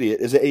complete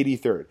idiot, is at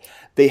 83rd.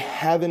 They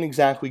haven't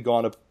exactly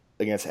gone up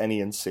against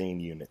any insane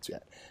units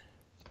yet.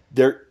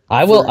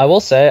 I will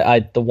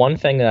say the one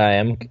thing that I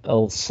am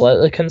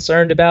slightly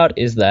concerned about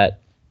is that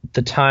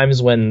the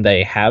times when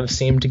they have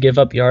seemed to give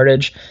up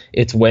yardage,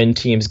 it's when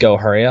teams go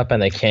hurry up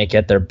and they can't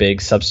get their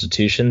big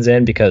substitutions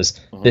in because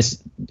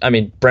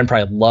Brent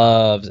probably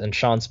loves, and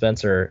Sean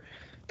Spencer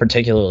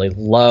particularly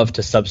love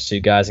to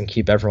substitute guys and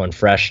keep everyone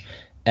fresh,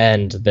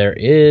 and there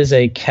is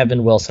a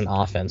Kevin Wilson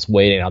offense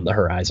waiting on the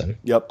horizon.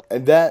 Yep,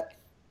 and that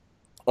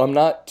I'm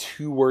not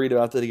too worried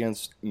about that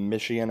against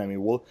Michigan. I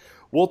mean,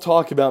 we'll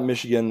talk about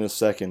Michigan in a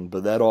second,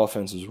 but that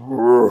offense is,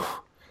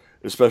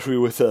 especially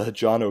with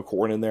John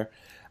O'Korn in there.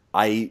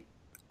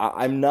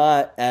 I'm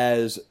not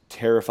as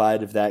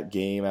terrified of that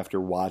game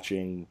after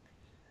watching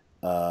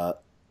John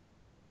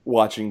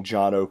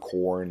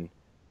O'Korn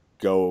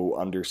go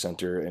under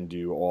center and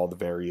do all the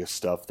various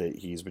stuff that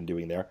he's been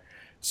doing there.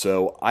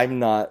 So I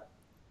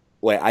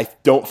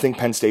don't think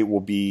Penn State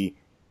will be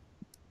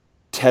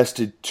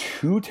tested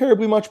too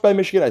terribly much by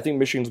Michigan. I think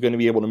Michigan's going to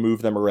be able to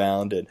move them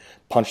around and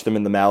punch them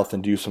in the mouth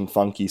and do some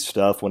funky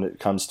stuff when it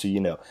comes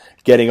to,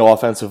 getting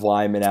offensive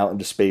linemen out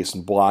into space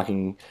and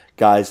blocking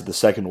guys at the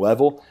second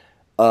level.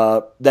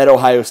 That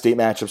Ohio State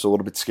matchup's a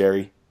little bit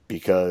scary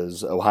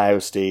because Ohio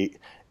State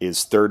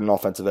is third in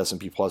offensive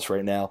S&P plus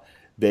right now.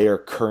 They are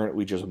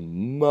currently just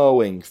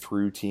mowing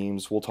through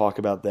teams. We'll talk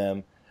about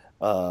them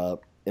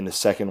in a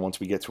second once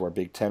we get to our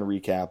Big Ten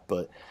recap.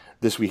 But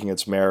this week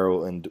against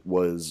Maryland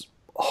was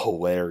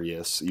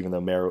hilarious, even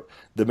though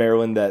the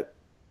Maryland that,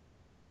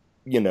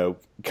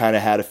 kind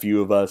of had a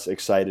few of us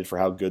excited for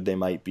how good they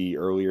might be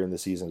earlier in the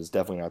season is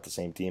definitely not the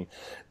same team.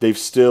 They've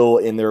still,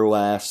 in their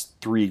last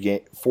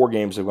 4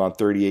 games, have gone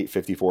 38,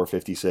 54,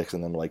 56,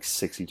 and then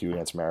 62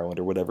 against Maryland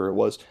or whatever it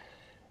was.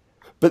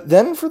 But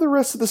then for the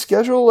rest of the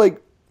schedule,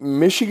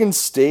 Michigan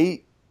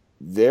State,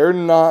 they're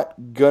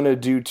not going to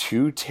do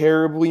too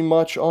terribly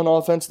much on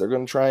offense. They're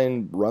going to try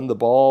and run the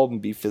ball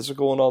and be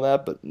physical and all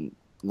that, but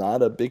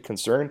not a big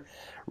concern.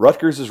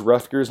 Rutgers is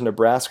Rutgers.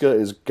 Nebraska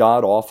is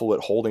god-awful at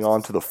holding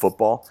on to the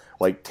football.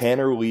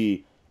 Tanner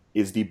Lee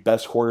is the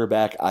best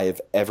quarterback I have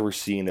ever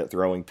seen at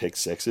throwing pick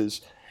sixes,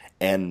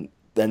 and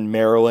then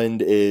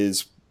Maryland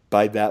is,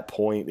 by that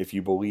point, if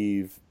you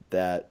believe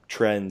that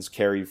trends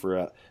carry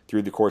through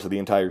the course of the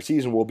entire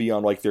season, will be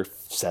on like their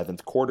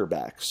 7th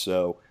quarterback.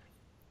 So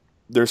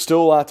there's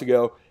still a lot to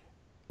go.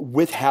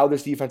 With how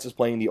this defense is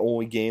playing, the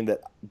only game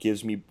that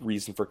gives me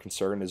reason for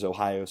concern is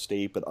Ohio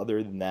State. But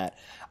other than that,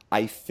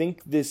 I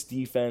think this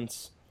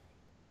defense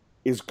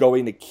is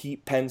going to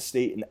keep Penn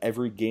State in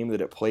every game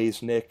that it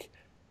plays, Nick.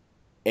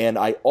 And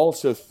I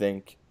also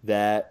think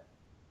that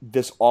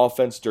this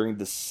offense during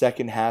the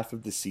second half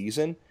of the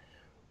season,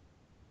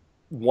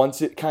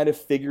 once it kind of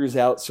figures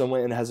out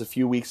someone and has a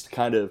few weeks to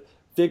kind of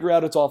figure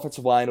out its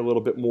offensive line a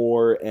little bit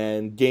more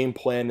and game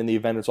plan in the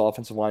event its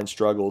offensive line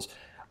struggles,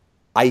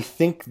 I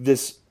think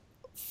this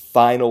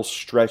final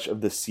stretch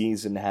of the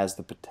season has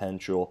the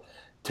potential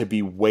to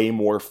be way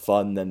more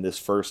fun than this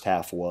first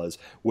half was,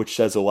 which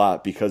says a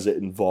lot because it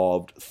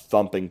involved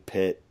thumping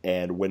Pitt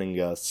and winning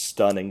a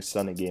stunning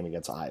game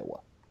against Iowa.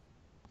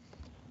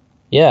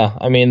 Yeah,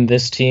 I mean,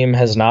 this team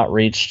has not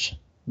reached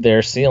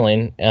their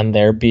ceiling, and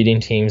they're beating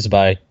teams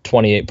by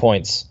 28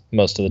 points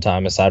most of the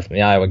time, aside from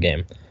the Iowa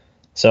game.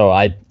 So,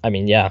 I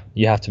mean, yeah,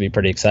 you have to be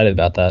pretty excited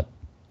about that.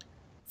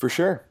 For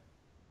sure.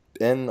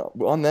 And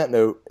on that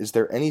note, is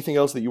there anything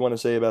else that you want to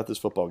say about this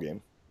football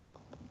game?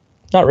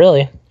 Not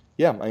really.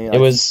 Yeah, I mean, it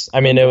was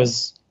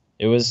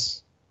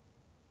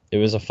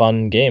a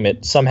fun game.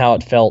 It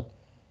felt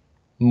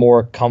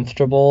more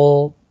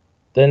comfortable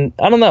than,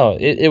 I don't know.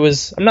 It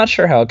was, I'm not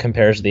sure how it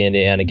compares to the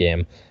Indiana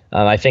game.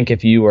 I think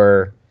if you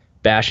were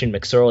bashing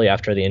McSorley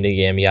after the Indy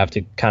game, you have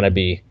to kind of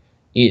be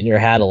eating your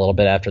hat a little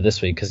bit after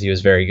this week because he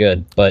was very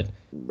good. But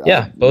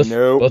yeah, both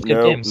good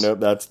games. No,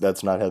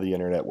 that's not how the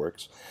internet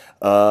works.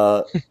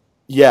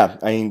 Yeah,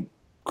 I mean,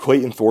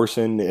 Clayton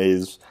Thorson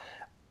is,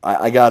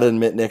 I gotta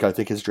admit, Nick, I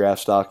think his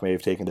draft stock may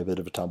have taken a bit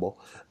of a tumble.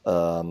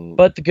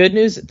 But the good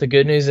news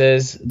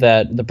is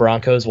that the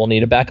Broncos will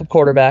need a backup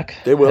quarterback.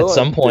 They will at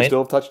some point. They still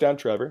have touchdown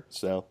Trevor,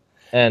 so.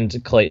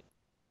 And Clayton.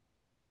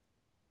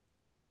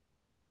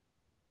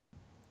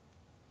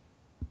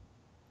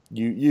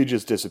 You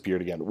just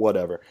disappeared again.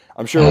 Whatever.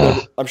 I'm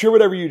sure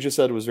whatever you just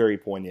said was very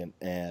poignant,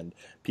 and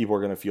people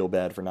are gonna feel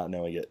bad for not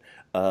knowing it.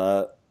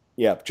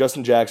 Yeah,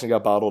 Justin Jackson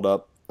got bottled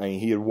up. I mean,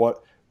 he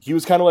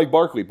was kind of like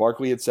Barkley.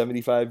 Barkley had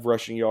 75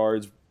 rushing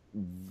yards.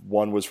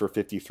 One was for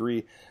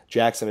 53.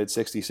 Jackson had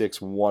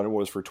 66. One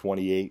was for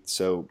 28.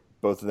 So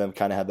both of them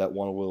kind of had that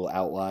one little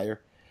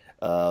outlier.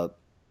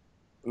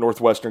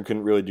 Northwestern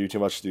couldn't really do too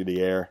much through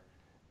the air.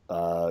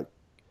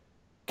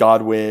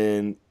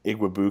 Godwin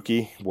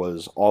Igwebuike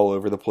was all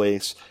over the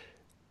place.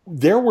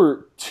 There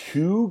were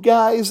 2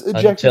 guys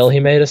ejected. Until he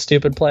made a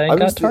stupid play and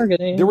got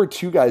targeting. There were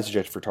 2 guys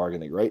ejected for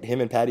targeting, right?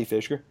 Him and Patty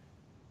Fisher.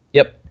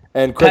 Yep.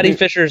 And Patty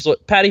Fisher's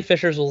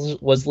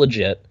was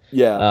legit.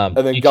 Yeah. And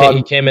then he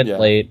came in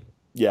late.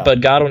 Yeah.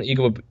 But Godwin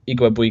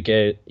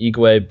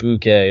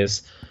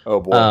Igwebuike's.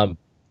 Oh boy.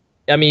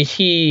 I mean,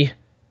 he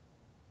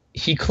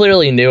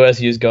clearly knew as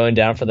he was going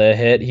down for the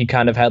hit, he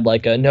kind of had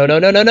like a no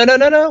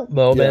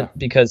moment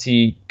because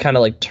he kind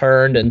of like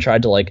turned and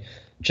tried to like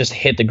just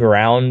hit the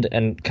ground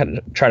and kind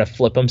of try to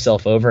flip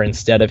himself over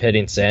instead of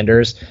hitting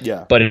Sanders.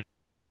 Yeah. But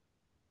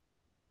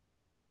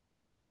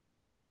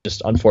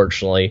just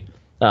unfortunately,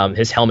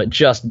 his helmet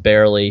just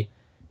barely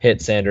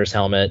hit Sanders'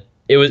 helmet.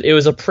 It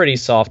was a pretty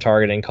soft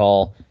targeting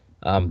call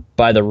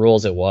by the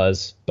rules. It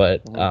was,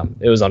 but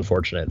it was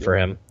unfortunate for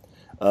him.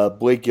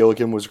 Blake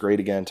Gillikin was great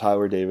again.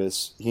 Tyler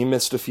Davis, he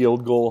missed a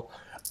field goal.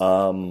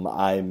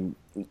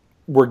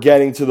 We're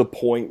getting to the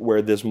point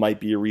where this might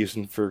be a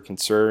reason for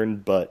concern,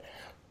 but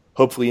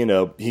hopefully,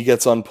 he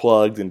gets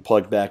unplugged and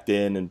plugged back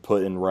in and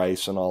put in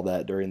Rice and all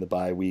that during the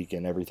bye week,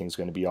 and everything's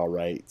going to be all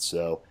right.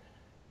 So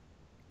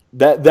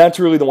that's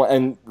really the one.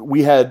 And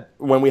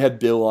when we had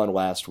Bill on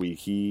last week,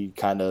 he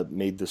kind of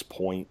made this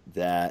point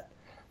that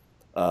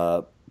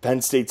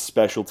Penn State's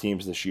special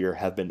teams this year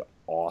have been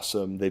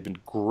awesome. They've been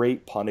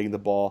great punting the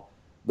ball.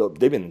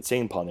 They've been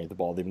insane punting the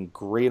ball. They've been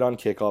great on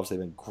kickoffs. They've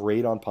been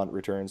great on punt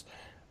returns.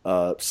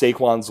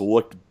 Saquon's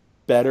looked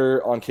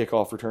better on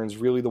kickoff returns.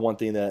 Really the one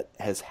thing that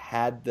has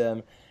had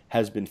them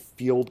has been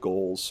field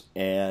goals,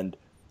 and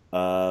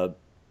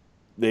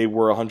they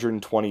were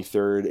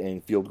 123rd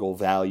in field goal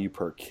value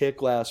per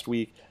kick last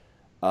week.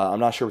 I'm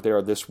not sure what they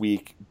are this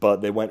week,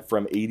 but they went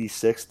from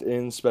 86th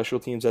in special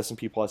teams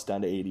S&P Plus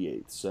down to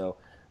 88th. So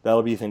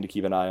that'll be a thing to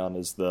keep an eye on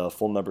as the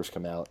full numbers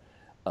come out.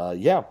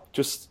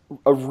 Just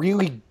a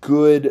really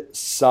good,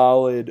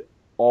 solid,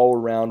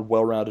 all-around,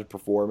 well-rounded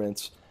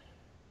performance.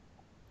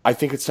 I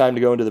think it's time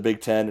to go into the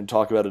Big Ten and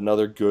talk about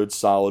another good,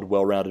 solid,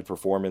 well-rounded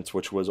performance,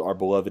 which was our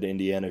beloved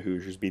Indiana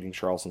Hoosiers beating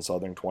Charleston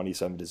Southern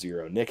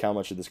 27-0. Nick, how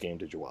much of this game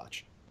did you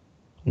watch?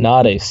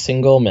 Not a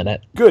single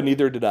minute. Good,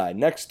 neither did I.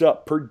 Next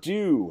up,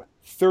 Purdue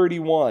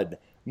 31,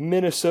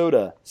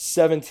 Minnesota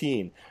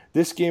 17.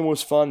 This game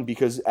was fun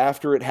because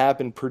after it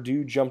happened,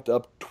 Purdue jumped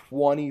up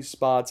 20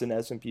 spots in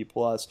S&P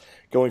Plus,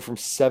 going from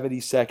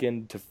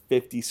 72nd to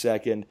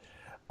 52nd.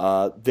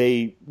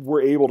 They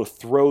were able to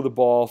throw the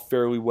ball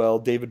fairly well.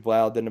 David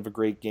Blau didn't have a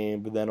great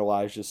game, but then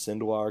Elijah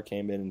Sindelar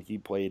came in and he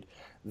played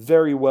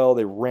very well.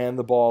 They ran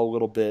the ball a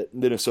little bit.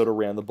 Minnesota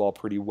ran the ball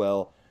pretty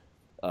well.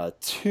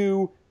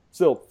 Still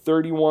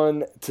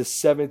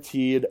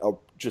 31-17.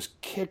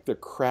 Just kicked the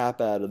crap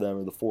out of them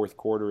in the fourth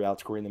quarter,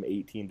 outscoring them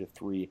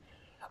 18-3.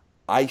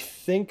 I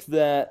think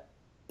that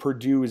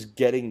Purdue is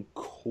getting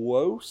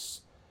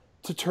close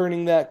to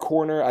turning that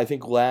corner. I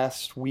think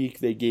last week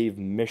they gave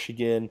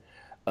Michigan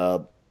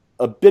a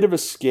bit of a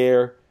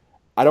scare.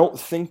 I don't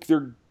think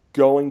they're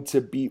going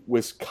to beat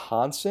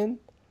Wisconsin.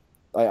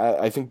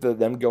 I think that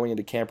them going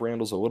into Camp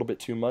Randall is a little bit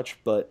too much,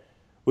 but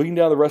looking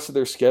down the rest of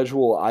their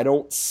schedule, I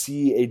don't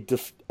see a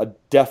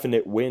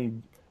definite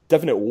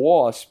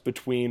loss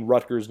between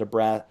Rutgers,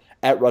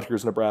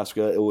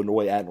 Nebraska,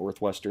 Illinois, at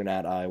Northwestern,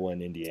 at Iowa,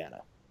 and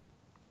Indiana.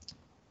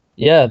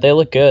 Yeah, they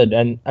look good.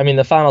 And I mean,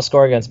 the final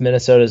score against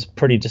Minnesota is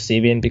pretty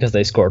deceiving because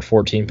they scored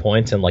 14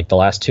 points in like the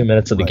last 2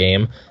 minutes of the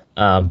game.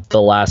 The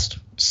last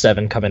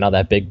 7 coming out of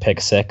that big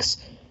pick 6.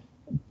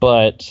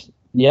 But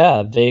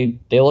yeah, they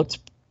looked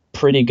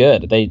pretty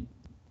good. They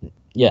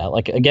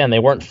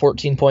weren't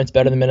 14 points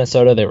better than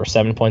Minnesota. They were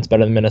 7 points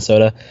better than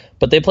Minnesota,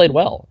 but they played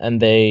well, and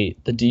the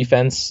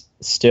defense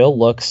still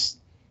looks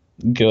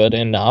good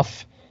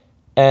enough.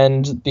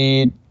 And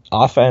the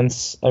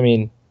offense, I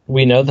mean,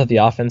 we know that the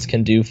offense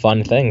can do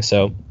fun things.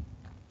 So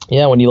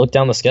yeah, when you look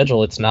down the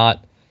schedule, it's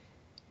not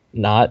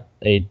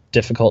a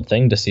difficult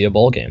thing to see a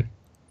bowl game.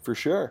 For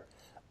sure.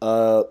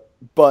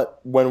 But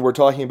when we're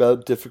talking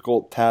about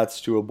difficult paths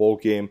to a bowl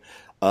game,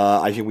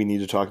 I think we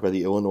need to talk about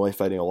the Illinois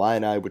Fighting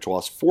Illini, which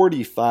lost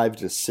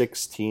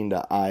 45-16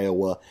 to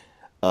Iowa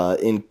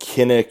in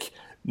Kinnick.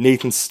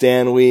 Nathan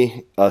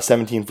Stanley,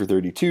 17 for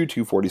 32,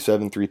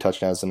 247, 3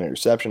 touchdowns and an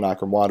interception.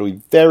 Akram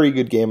Wadley, very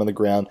good game on the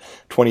ground,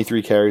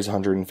 23 carries,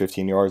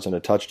 115 yards and a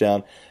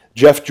touchdown.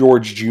 Jeff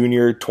George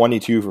Jr.,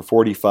 22 for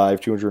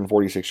 45,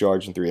 246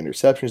 yards and 3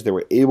 interceptions. They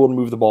were able to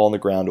move the ball on the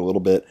ground a little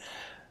bit.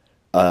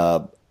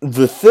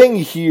 The thing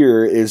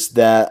here is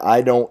that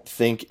I don't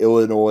think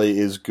Illinois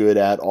is good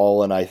at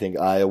all, and I think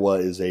Iowa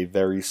is a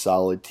very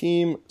solid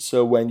team.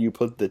 So when you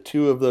put the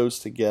two of those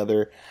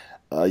together,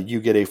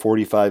 you get a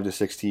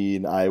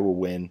 45-16 Iowa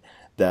win.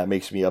 That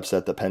makes me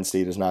upset that Penn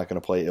State is not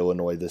going to play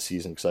Illinois this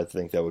season because I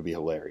think that would be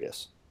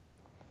hilarious.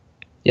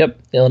 Yep,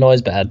 Illinois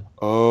is bad.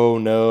 Oh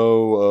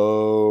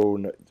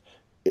no.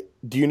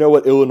 Do you know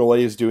what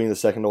Illinois is doing the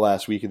second to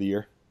last week of the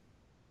year?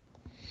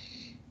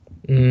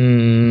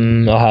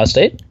 Ohio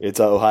State? It's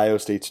Ohio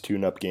State's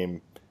tune-up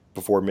game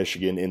before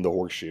Michigan in the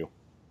Horseshoe.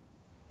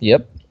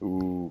 Yep.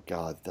 Ooh,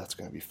 God, that's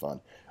going to be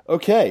fun.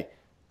 Okay.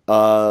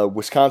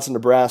 Wisconsin,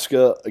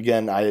 Nebraska.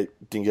 Again, I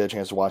didn't get a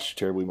chance to watch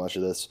terribly much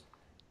of this.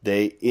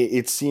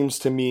 It seems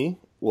to me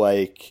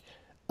like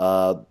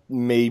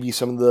maybe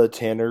some of the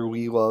Tanner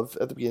Lee love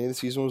at the beginning of the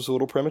season was a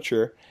little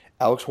premature.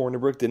 Alex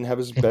Hornibrook didn't have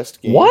his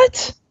best game.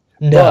 What?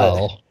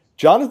 No. But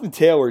Jonathan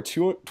Taylor,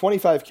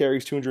 25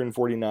 carries,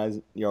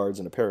 249 yards,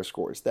 and a pair of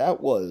scores. That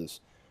was,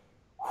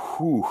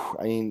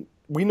 I mean,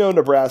 we know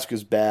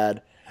Nebraska's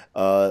bad.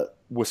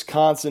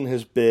 Wisconsin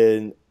has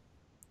been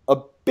a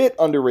bit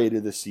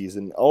underrated this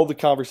season. All the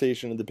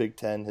conversation in the Big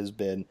Ten has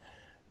been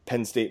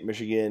Penn State,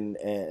 Michigan,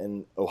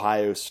 and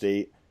Ohio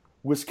State.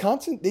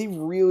 Wisconsin, they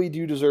really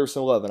do deserve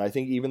some love. And I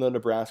think even though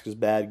Nebraska's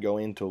bad,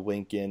 going into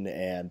Lincoln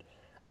and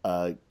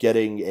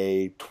getting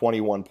a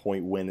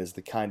 21-point win is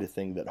the kind of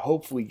thing that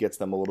hopefully gets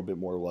them a little bit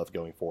more love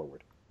going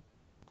forward.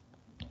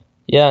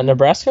 Yeah,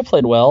 Nebraska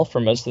played well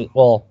for most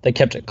of they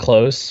kept it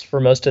close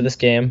for most of this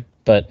game,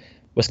 but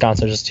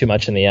Wisconsin was just too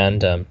much in the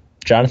end.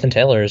 Jonathan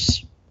Taylor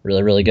is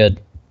really, really good.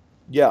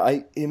 Yeah,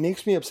 it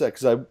makes me upset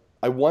because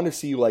I want to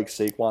see like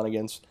Saquon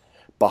against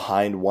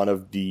behind one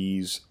of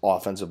these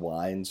offensive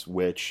lines,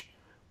 which,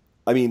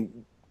 I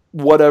mean,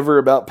 whatever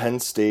about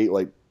Penn State,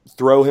 like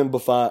throw him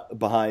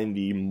behind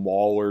the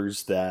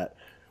maulers that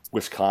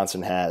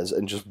Wisconsin has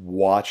and just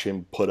watch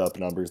him put up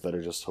numbers that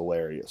are just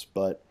hilarious.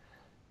 But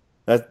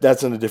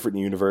that's in a different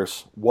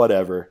universe.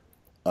 Whatever.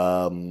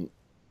 Ohio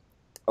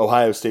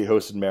State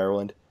hosted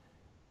Maryland.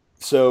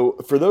 So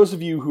for those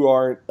of you who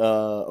aren't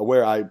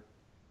aware,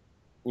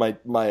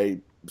 my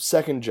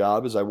second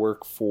job is I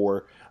work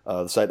for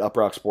the site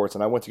Uprock Sports,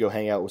 and I went to go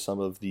hang out with some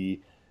of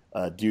the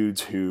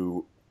dudes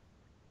who,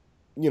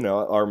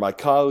 are my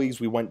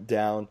colleagues. We went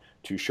down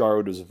to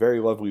Charlotte. It was a very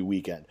lovely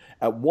weekend.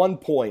 At one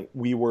point,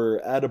 we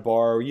were at a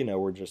bar.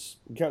 We're just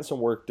getting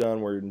some work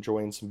done. We're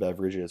enjoying some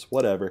beverages,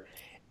 whatever.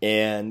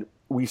 And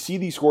we see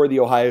the score of the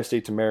Ohio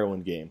State to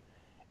Maryland game.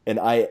 And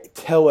I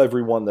tell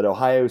everyone that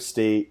Ohio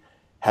State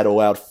had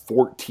allowed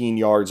 14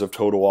 yards of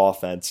total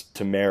offense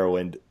to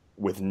Maryland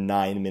with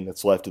 9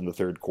 minutes left in the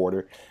third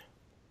quarter.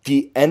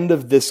 The end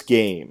of this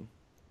game,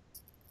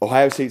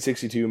 Ohio State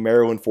 62,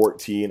 Maryland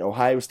 14.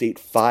 Ohio State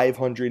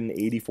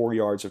 584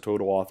 yards of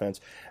total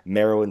offense,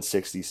 Maryland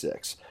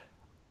 66.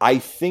 I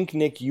think,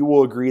 Nick, you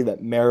will agree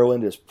that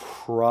Maryland is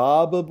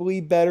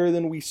probably better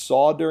than we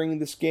saw during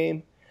this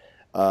game.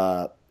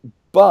 But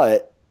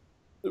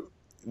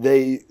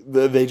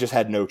they just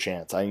had no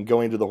chance. I mean,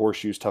 going to the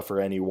Horseshoe is tough for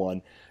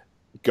anyone.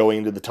 going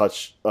into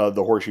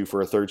the horseshoe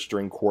for a third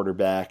string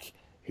quarterback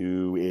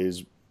who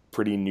is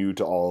pretty new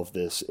to all of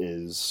this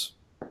is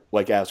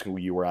like asking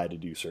you or I to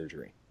do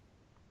surgery.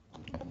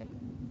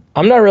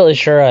 I'm not really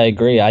sure I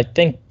agree. I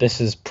think this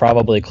is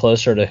probably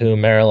closer to who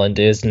Maryland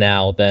is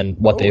now than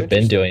what they've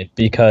been doing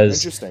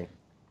because Interesting.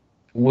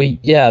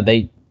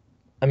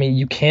 I mean,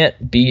 you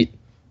can't beat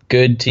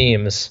good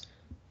teams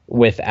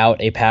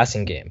without a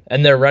passing game.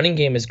 And their running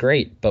game is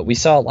great, but we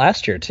saw it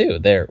last year too.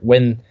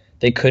 When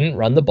they couldn't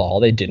run the ball,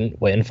 they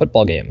didn't win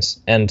football games.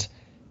 And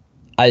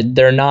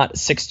they're not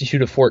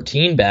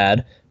 62-14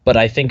 bad, but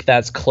I think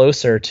that's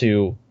closer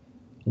to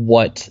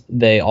what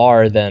they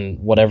are than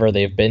whatever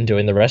they've been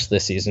doing the rest of the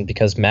season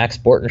because Max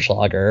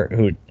Bortenschlager,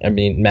 who I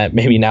mean might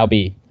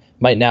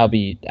now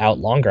be out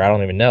longer, I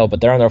don't even know, but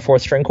they're on their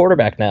fourth string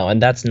quarterback now,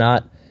 and that's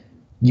not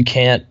you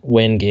can't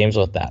win games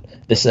with that.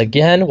 This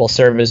again will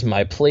serve as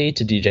my plea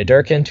to DJ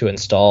Durkin to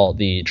install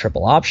the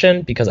triple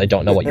option because I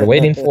don't know what you're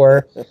waiting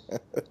for.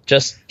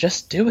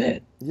 Just do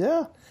it.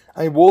 Yeah.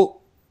 We'll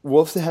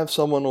have to have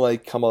someone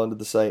like come onto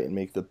the site and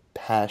make the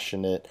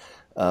passionate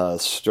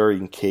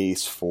stirring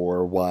case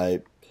for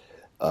why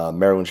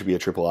Maryland should be a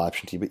triple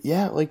option team. But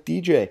yeah, like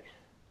DJ,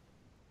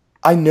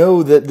 I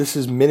know that this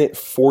is minute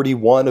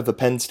 41 of a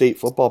Penn State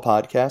football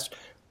podcast,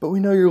 but we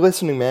know you're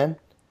listening, man.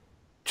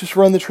 Just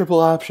run the triple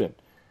option.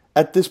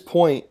 At this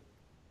point,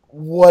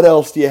 what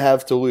else do you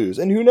have to lose?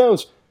 And who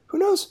knows? Who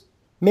knows?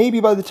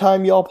 Maybe by the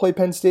time y'all play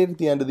Penn State at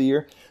the end of the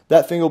year,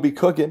 that thing will be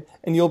cooking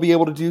and you'll be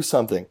able to do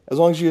something. As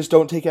long as you just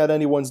don't take out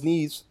anyone's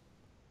knees.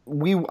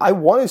 I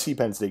want to see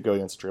Penn State go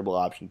against a triple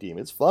option team.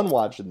 It's fun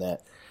watching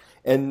that.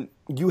 And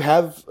you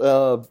have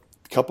a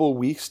couple of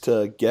weeks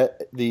to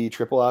get the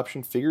triple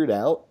option figured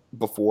out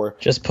before.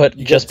 Just put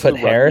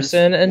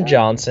Harrison and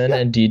Johnson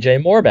and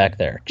DJ Moore back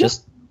there.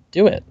 Just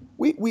do it.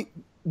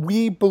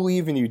 We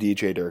believe in you,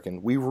 DJ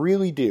Durkin. We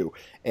really do.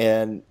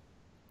 And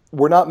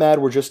we're not mad.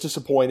 We're just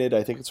disappointed.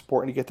 I think it's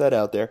important to get that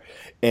out there.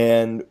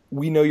 And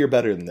we know you're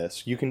better than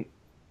this. You can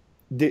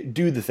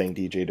do the thing,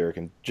 DJ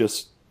Durkin.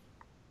 Just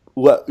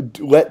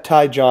let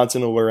Ty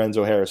Johnson and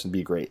Lorenzo Harrison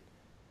be great.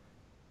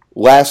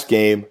 Last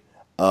game,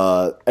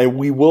 and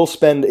we will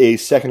spend a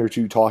second or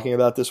two talking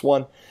about this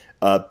one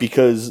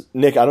because,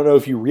 Nick, I don't know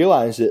if you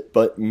realize it,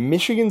 but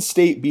Michigan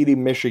State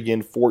beating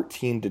Michigan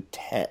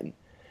 14-10.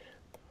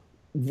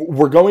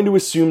 We're going to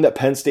assume that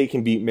Penn State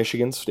can beat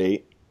Michigan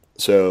State,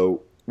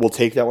 so we'll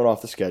take that one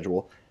off the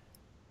schedule.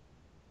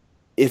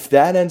 If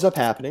that ends up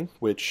happening,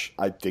 which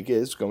I think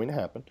is going to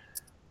happen,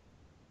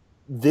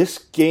 this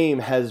game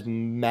has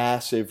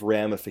massive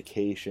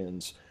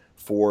ramifications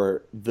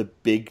for the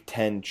Big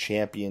Ten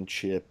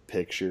championship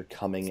picture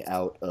coming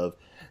out of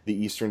the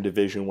Eastern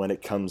Division when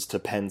it comes to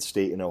Penn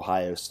State and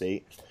Ohio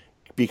State.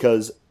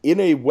 Because in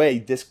a way,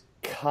 this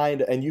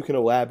kind of, and you can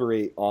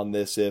elaborate on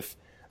this if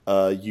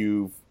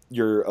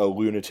you're a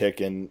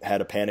lunatic and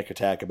had a panic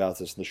attack about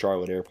this in the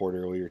Charlotte airport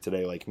earlier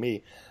today like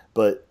me,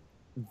 but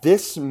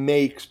this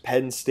makes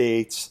Penn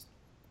State's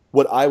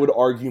what I would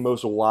argue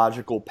most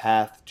logical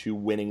path to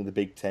winning the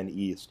Big Ten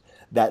East.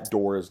 That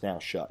door is now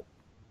shut.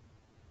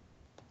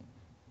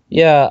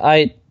 Yeah,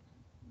 I'm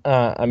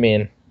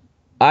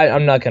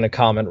not going to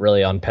comment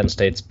really on Penn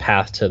State's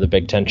path to the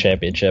Big Ten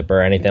championship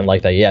or anything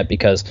like that yet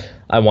because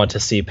I want to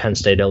see Penn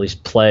State at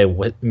least play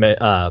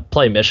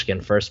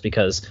Michigan first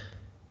because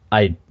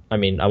I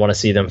want to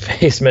see them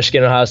face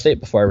Michigan and Ohio State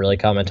before I really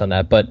comment on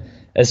that. But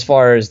as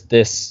far as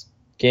this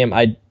game,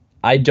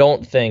 I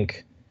don't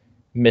think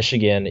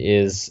Michigan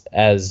is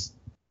as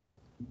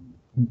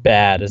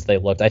bad as they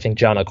looked. I think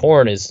John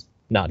O'Korn is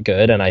not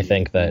good, and I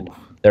think that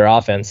their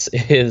offense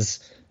is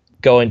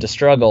going to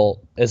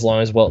struggle as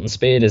long as Wilton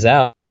Spade is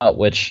out,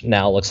 which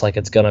now looks like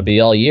it's going to be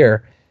all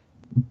year.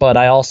 But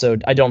I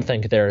don't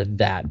think they're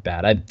that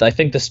bad. I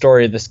think the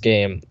story of this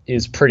game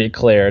is pretty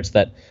clear. It's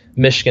that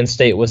Michigan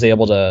State was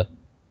able to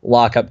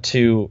lock up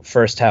 2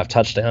 first-half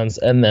touchdowns,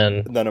 and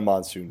then a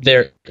monsoon.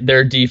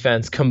 Their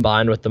defense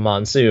combined with the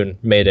monsoon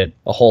made it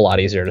a whole lot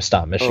easier to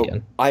stop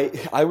Michigan.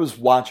 I was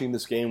watching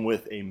this game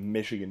with a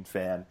Michigan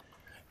fan,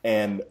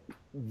 and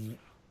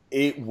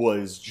it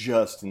was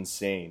just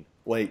insane.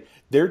 Like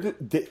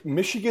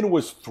Michigan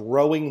was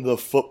throwing the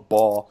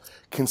football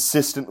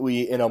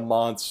consistently in a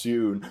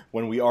monsoon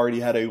when we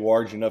already had a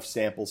large enough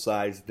sample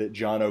size that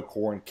John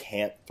O'Korn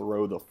can't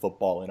throw the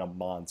football in a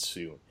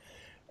monsoon.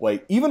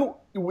 Like, even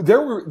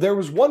there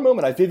was one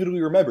moment I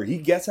vividly remember. He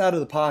gets out of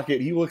the pocket,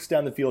 he looks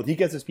down the field, he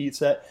gets his feet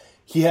set.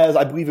 He has,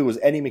 I believe it was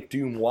Eddie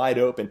McDoom wide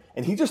open,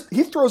 and he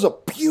throws a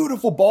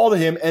beautiful ball to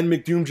him, and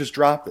McDoom just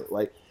dropped it.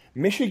 Like,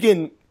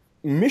 Michigan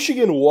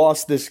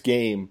lost this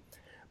game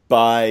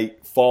by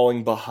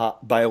falling behind,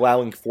 by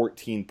allowing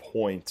 14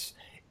 points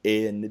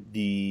in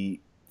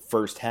the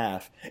first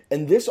half.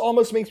 And this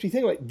almost makes me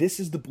think, like, this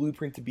is the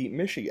blueprint to beat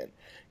Michigan.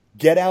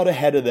 Get out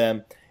ahead of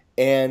them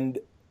and,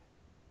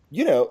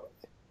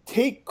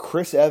 take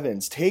Chris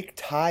Evans, take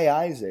Ty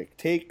Isaac,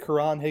 take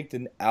Karan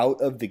Higdon out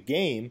of the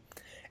game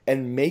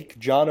and make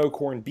John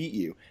O'Korn beat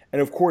you.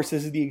 And, of course,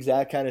 this is the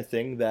exact kind of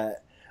thing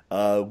that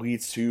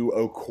leads to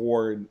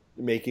O'Korn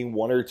making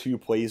 1 or 2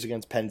 plays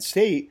against Penn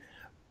State.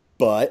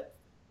 But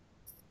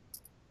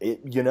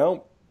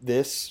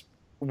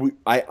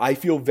I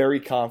feel very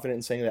confident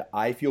in saying that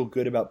I feel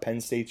good about Penn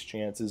State's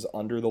chances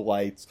under the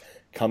lights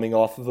coming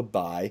off of a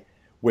bye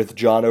with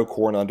John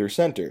O'Korn under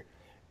center.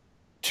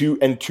 To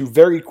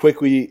very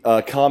quickly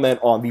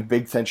comment on the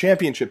Big Ten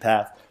championship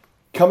path,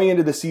 coming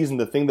into the season,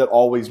 the thing that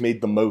always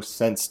made the most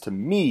sense to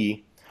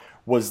me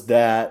was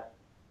that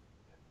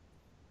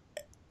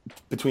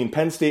between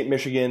Penn State,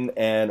 Michigan,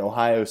 and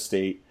Ohio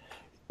State,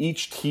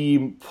 each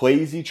team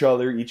plays each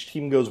other, each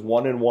team goes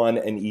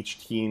 1-1, and each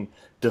team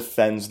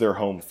defends their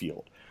home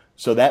field.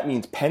 So that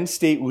means Penn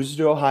State loses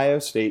to Ohio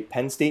State,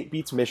 Penn State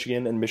beats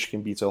Michigan, and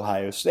Michigan beats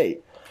Ohio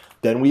State.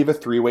 Then we have a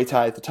three-way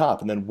tie at the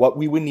top. And then what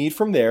we would need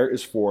from there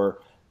is for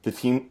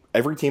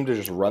every team to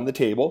just run the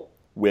table,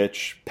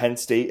 which Penn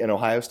State and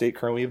Ohio State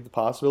currently have the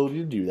possibility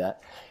to do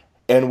that.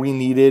 And we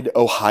needed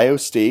Ohio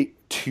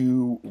State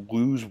to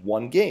lose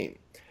one game,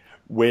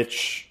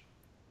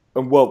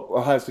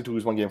 Ohio State to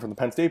lose one game from the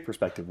Penn State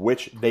perspective,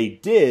 which they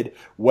did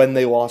when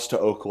they lost to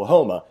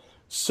Oklahoma.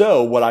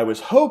 So what I was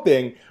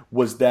hoping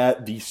was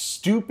that the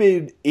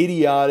stupid,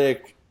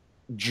 idiotic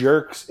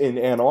jerks in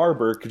Ann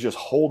Arbor could just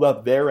hold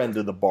up their end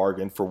of the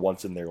bargain for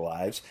once in their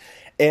lives.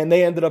 And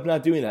they ended up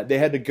not doing that. They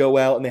had to go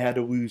out and they had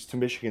to lose to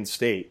Michigan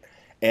State.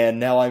 And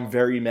now I'm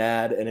very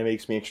mad, and it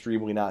makes me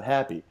extremely not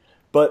happy.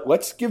 But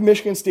let's give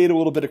Michigan State a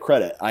little bit of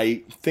credit.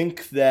 I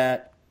think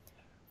that,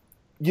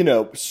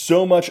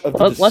 so much of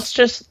the... Let's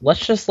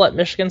just let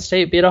Michigan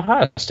State beat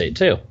Ohio State,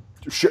 too.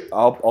 Sure,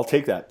 I'll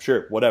take that.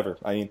 Sure, whatever.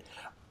 I mean,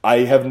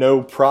 I have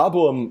no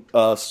problem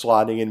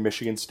slotting in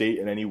Michigan State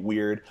in any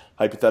weird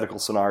hypothetical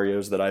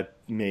scenarios that I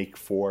make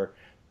for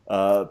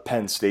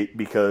Penn State,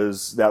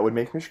 because that would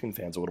make Michigan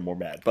fans a little more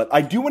mad. But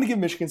I do want to give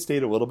Michigan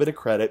State a little bit of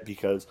credit,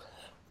 because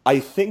I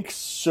think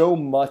so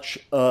much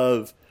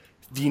of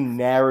the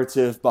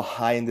narrative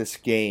behind this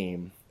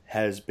game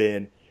has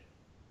been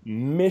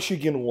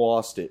Michigan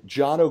lost it.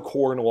 John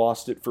O'Korn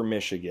lost it for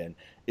Michigan.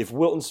 If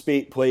Wilton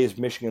Speight plays,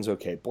 Michigan's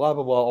okay. Blah,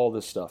 blah, blah, all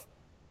this stuff.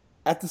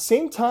 At the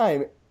same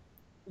time,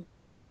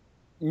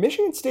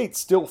 Michigan State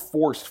still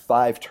forced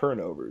 5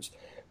 turnovers.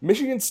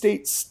 Michigan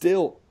State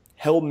still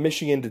held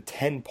Michigan to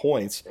 10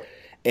 points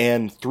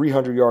and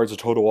 300 yards of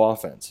total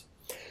offense.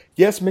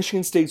 Yes,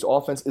 Michigan State's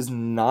offense is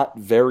not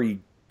very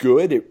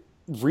good. It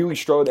really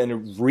struggled, and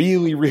it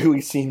really, really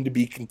seemed to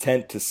be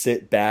content to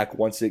sit back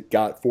once it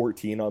got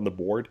 14 on the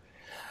board.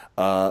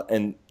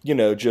 And,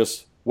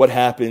 just what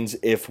happens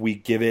if we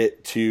give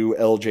it to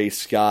L.J.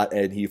 Scott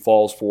and he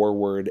falls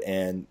forward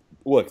and,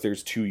 look,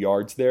 there's 2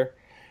 yards there.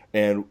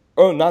 And,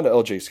 not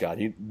L.J. Scott.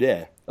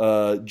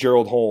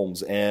 Gerald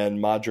Holmes and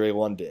Madre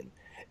London.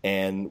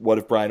 And what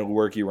if Brian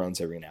Lewerke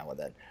runs every now and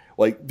then?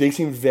 Like, they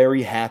seem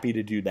very happy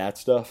to do that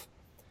stuff.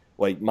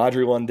 Like,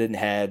 Madre London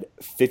had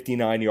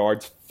 59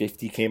 yards,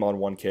 50 came on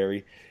 1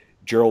 carry.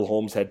 Gerald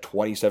Holmes had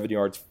 27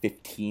 yards,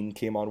 15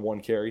 came on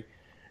 1 carry.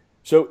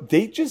 So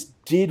they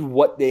just did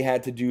what they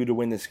had to do to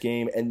win this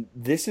game, and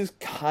this is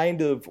kind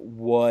of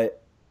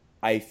what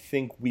I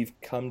think we've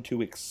come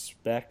to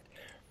expect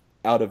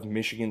out of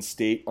Michigan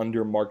State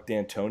under Mark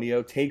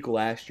D'Antonio. Take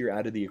last year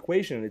out of the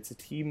equation, and it's a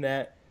team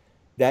that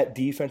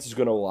defense is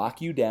going to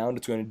lock you down.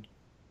 It's going to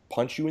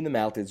punch you in the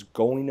mouth. It's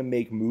going to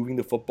make moving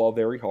the football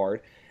very hard.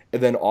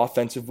 And then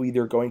offensively,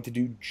 they're going to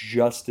do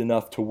just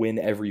enough to win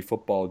every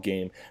football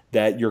game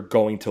that you're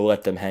going to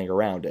let them hang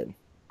around in.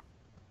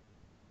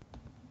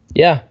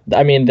 Yeah,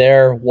 I mean,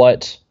 they're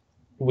what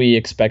we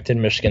expected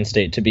Michigan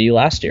State to be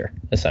last year,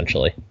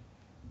 essentially.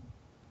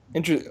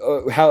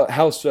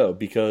 How so?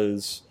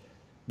 Because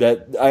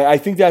I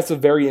think that's a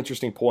very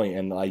interesting point,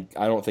 and I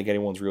don't think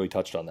anyone's really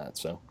touched on that.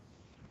 So,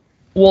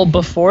 well,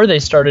 before they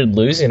started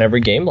losing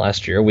every game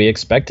last year, we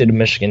expected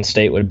Michigan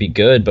State would be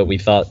good, but we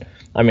thought,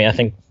 I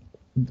think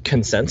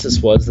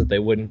consensus was that they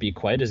wouldn't be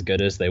quite as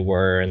good as they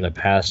were in the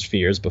past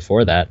few years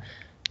before that.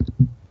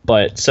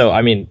 But so,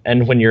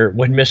 and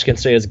when Michigan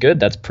State is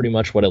good, that's pretty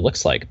much what it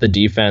looks like. The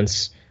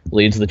defense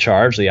leads the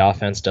charge, the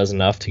offense does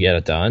enough to get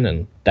it done,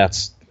 and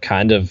that's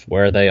kind of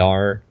where they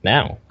are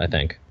now, I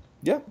think.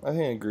 Yeah, I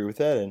think I agree with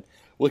that. And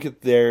looking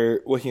at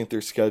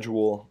their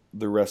schedule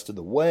the rest of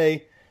the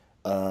way,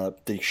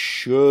 they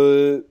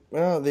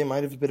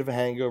might have a bit of a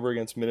hangover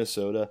against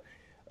Minnesota,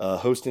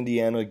 host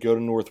Indiana, go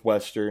to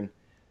Northwestern,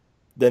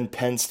 then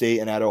Penn State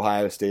and at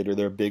Ohio State are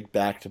their big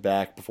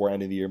back-to-back before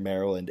end of the year,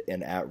 Maryland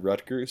and at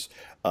Rutgers.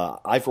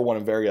 I, for one,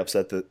 am very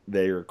upset that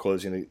they are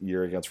closing the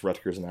year against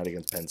Rutgers and not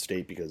against Penn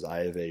State, because I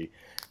have a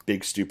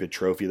big, stupid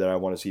trophy that I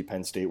want to see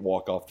Penn State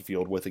walk off the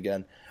field with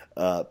again.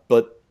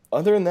 But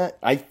other than that,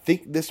 I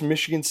think this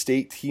Michigan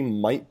State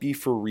team might be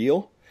for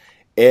real.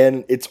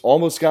 And it's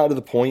almost gotten to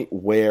the point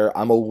where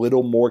I'm a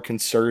little more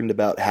concerned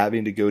about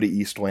having to go to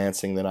East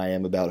Lansing than I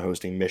am about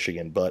hosting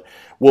Michigan. But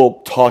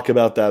we'll talk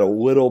about that a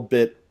little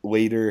bit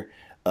later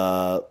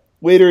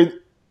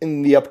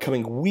in the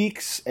upcoming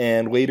weeks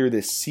and later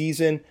this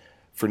season.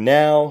 For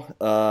now,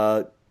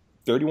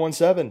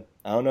 31-7.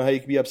 I don't know how you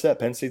can be upset.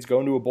 Penn State's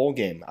going to a bowl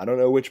game. I don't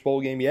know which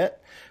bowl game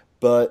yet,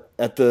 but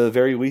at the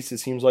very least, it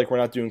seems like we're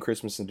not doing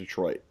Christmas in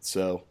Detroit.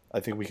 So I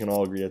think we can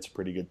all agree that's a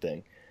pretty good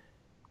thing.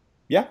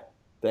 Yeah,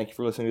 Thank you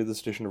for listening to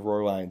this edition of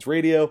Roar Lions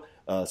Radio.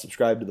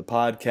 Subscribe to the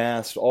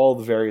podcast, all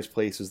the various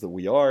places that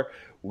we are.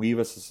 Leave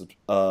us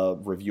a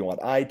review on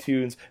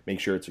iTunes. Make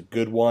sure it's a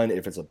good one.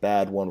 If it's a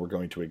bad one, we're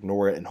going to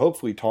ignore it and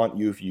hopefully taunt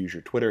you if you use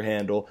your Twitter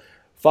handle.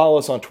 Follow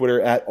us on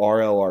Twitter at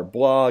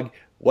RLRblog.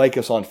 Like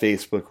us on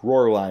Facebook,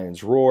 Roar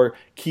Lions Roar.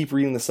 Keep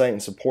reading the site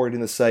and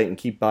supporting the site and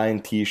keep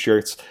buying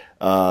t-shirts.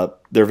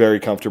 They're very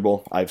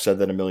comfortable. I've said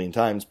that a million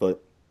times,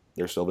 but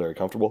they're still very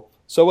comfortable.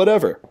 So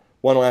whatever.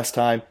 One last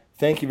time,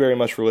 thank you very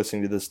much for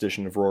listening to this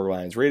edition of Roar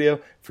Lions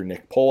Radio. For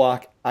Nick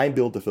Pollock, I'm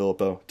Bill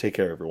DeFilippo. Take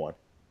care, everyone.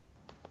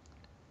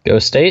 Go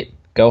State,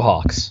 go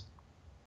Hawks.